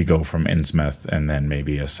you go from Innsmouth and then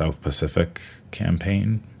maybe a South Pacific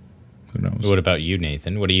campaign. Who knows? What about you,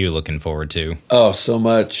 Nathan? What are you looking forward to? Oh, so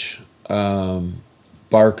much.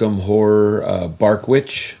 Barkham Horror,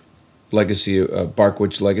 Barkwitch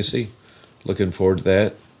Legacy. Looking forward to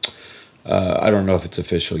that. I don't know if it's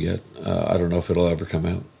official yet. I don't know if it'll ever come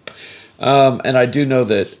out. And I do know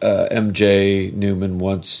that MJ Newman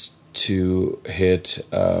wants to hit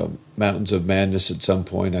Mountains of Madness at some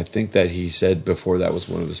point. I think that he said before that was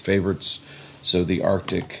one of his favorites. So the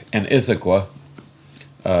Arctic and Ithaca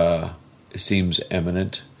seems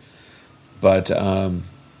imminent. But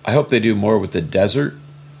I hope they do more with the desert,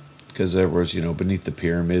 because there was, Beneath the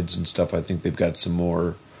Pyramids and stuff. I think they've got some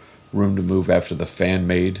more room to move after the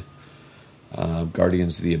fan-made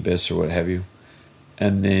Guardians of the Abyss or what have you.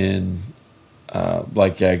 And then,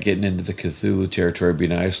 getting into the Cthulhu territory would be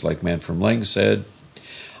nice, like Man from Lang said.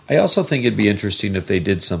 I also think it'd be interesting if they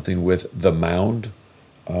did something with The Mound.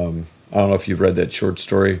 I don't know if you've read that short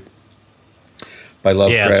story by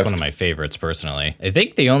Lovecraft. Yeah, it's one of my favorites, personally. I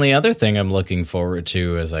think the only other thing I'm looking forward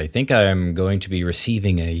to is I think I'm going to be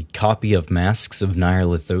receiving a copy of Masks of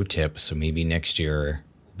Nyarlathotep, so maybe next year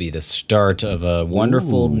will be the start of a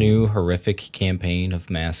wonderful new horrific campaign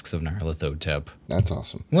of Masks of Nyarlathotep. That's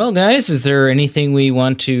awesome. Well, guys, is there anything we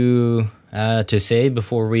want to say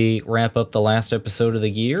before we wrap up the last episode of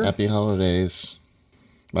the year? Happy holidays.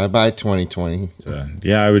 Bye-bye, 2020.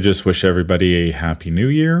 Yeah, I would just wish everybody a happy new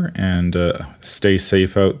year and stay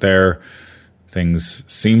safe out there. Things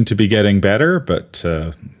seem to be getting better, but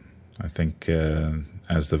I think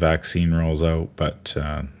as the vaccine rolls out, but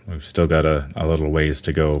we've still got a little ways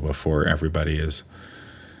to go before everybody is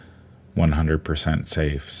 100%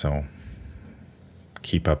 safe. So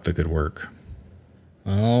keep up the good work.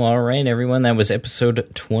 Well, all right, everyone. That was episode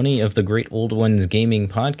 20 of the Great Old Ones Gaming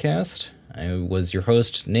Podcast. I was your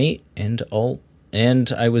host, Nate, and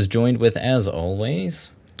I was joined with, as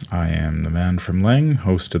always, I am the man from Ling,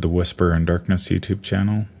 host of the Whisper and Darkness YouTube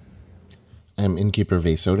channel. I'm Innkeeper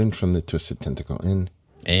Vasoden from the Twisted Tentacle Inn.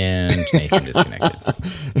 And Nathan Disconnected.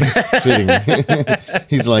 Fitting.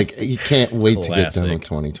 He's like, he can't wait to get done Classic. with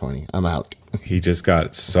 2020. I'm out. He just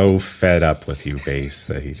got so fed up with you, Vase,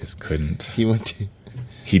 that he just couldn't. He went to...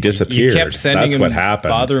 He disappeared. You kept sending That's him what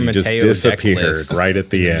happened. Father He Mateo just disappeared deck right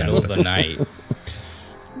at the in the middle end. of the night.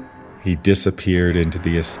 He disappeared into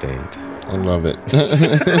the estate. I love it.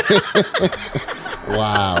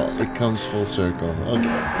 Wow. It comes full circle.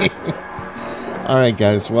 Okay. All right,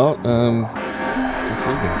 guys. Well, let's see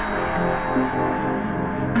you guys.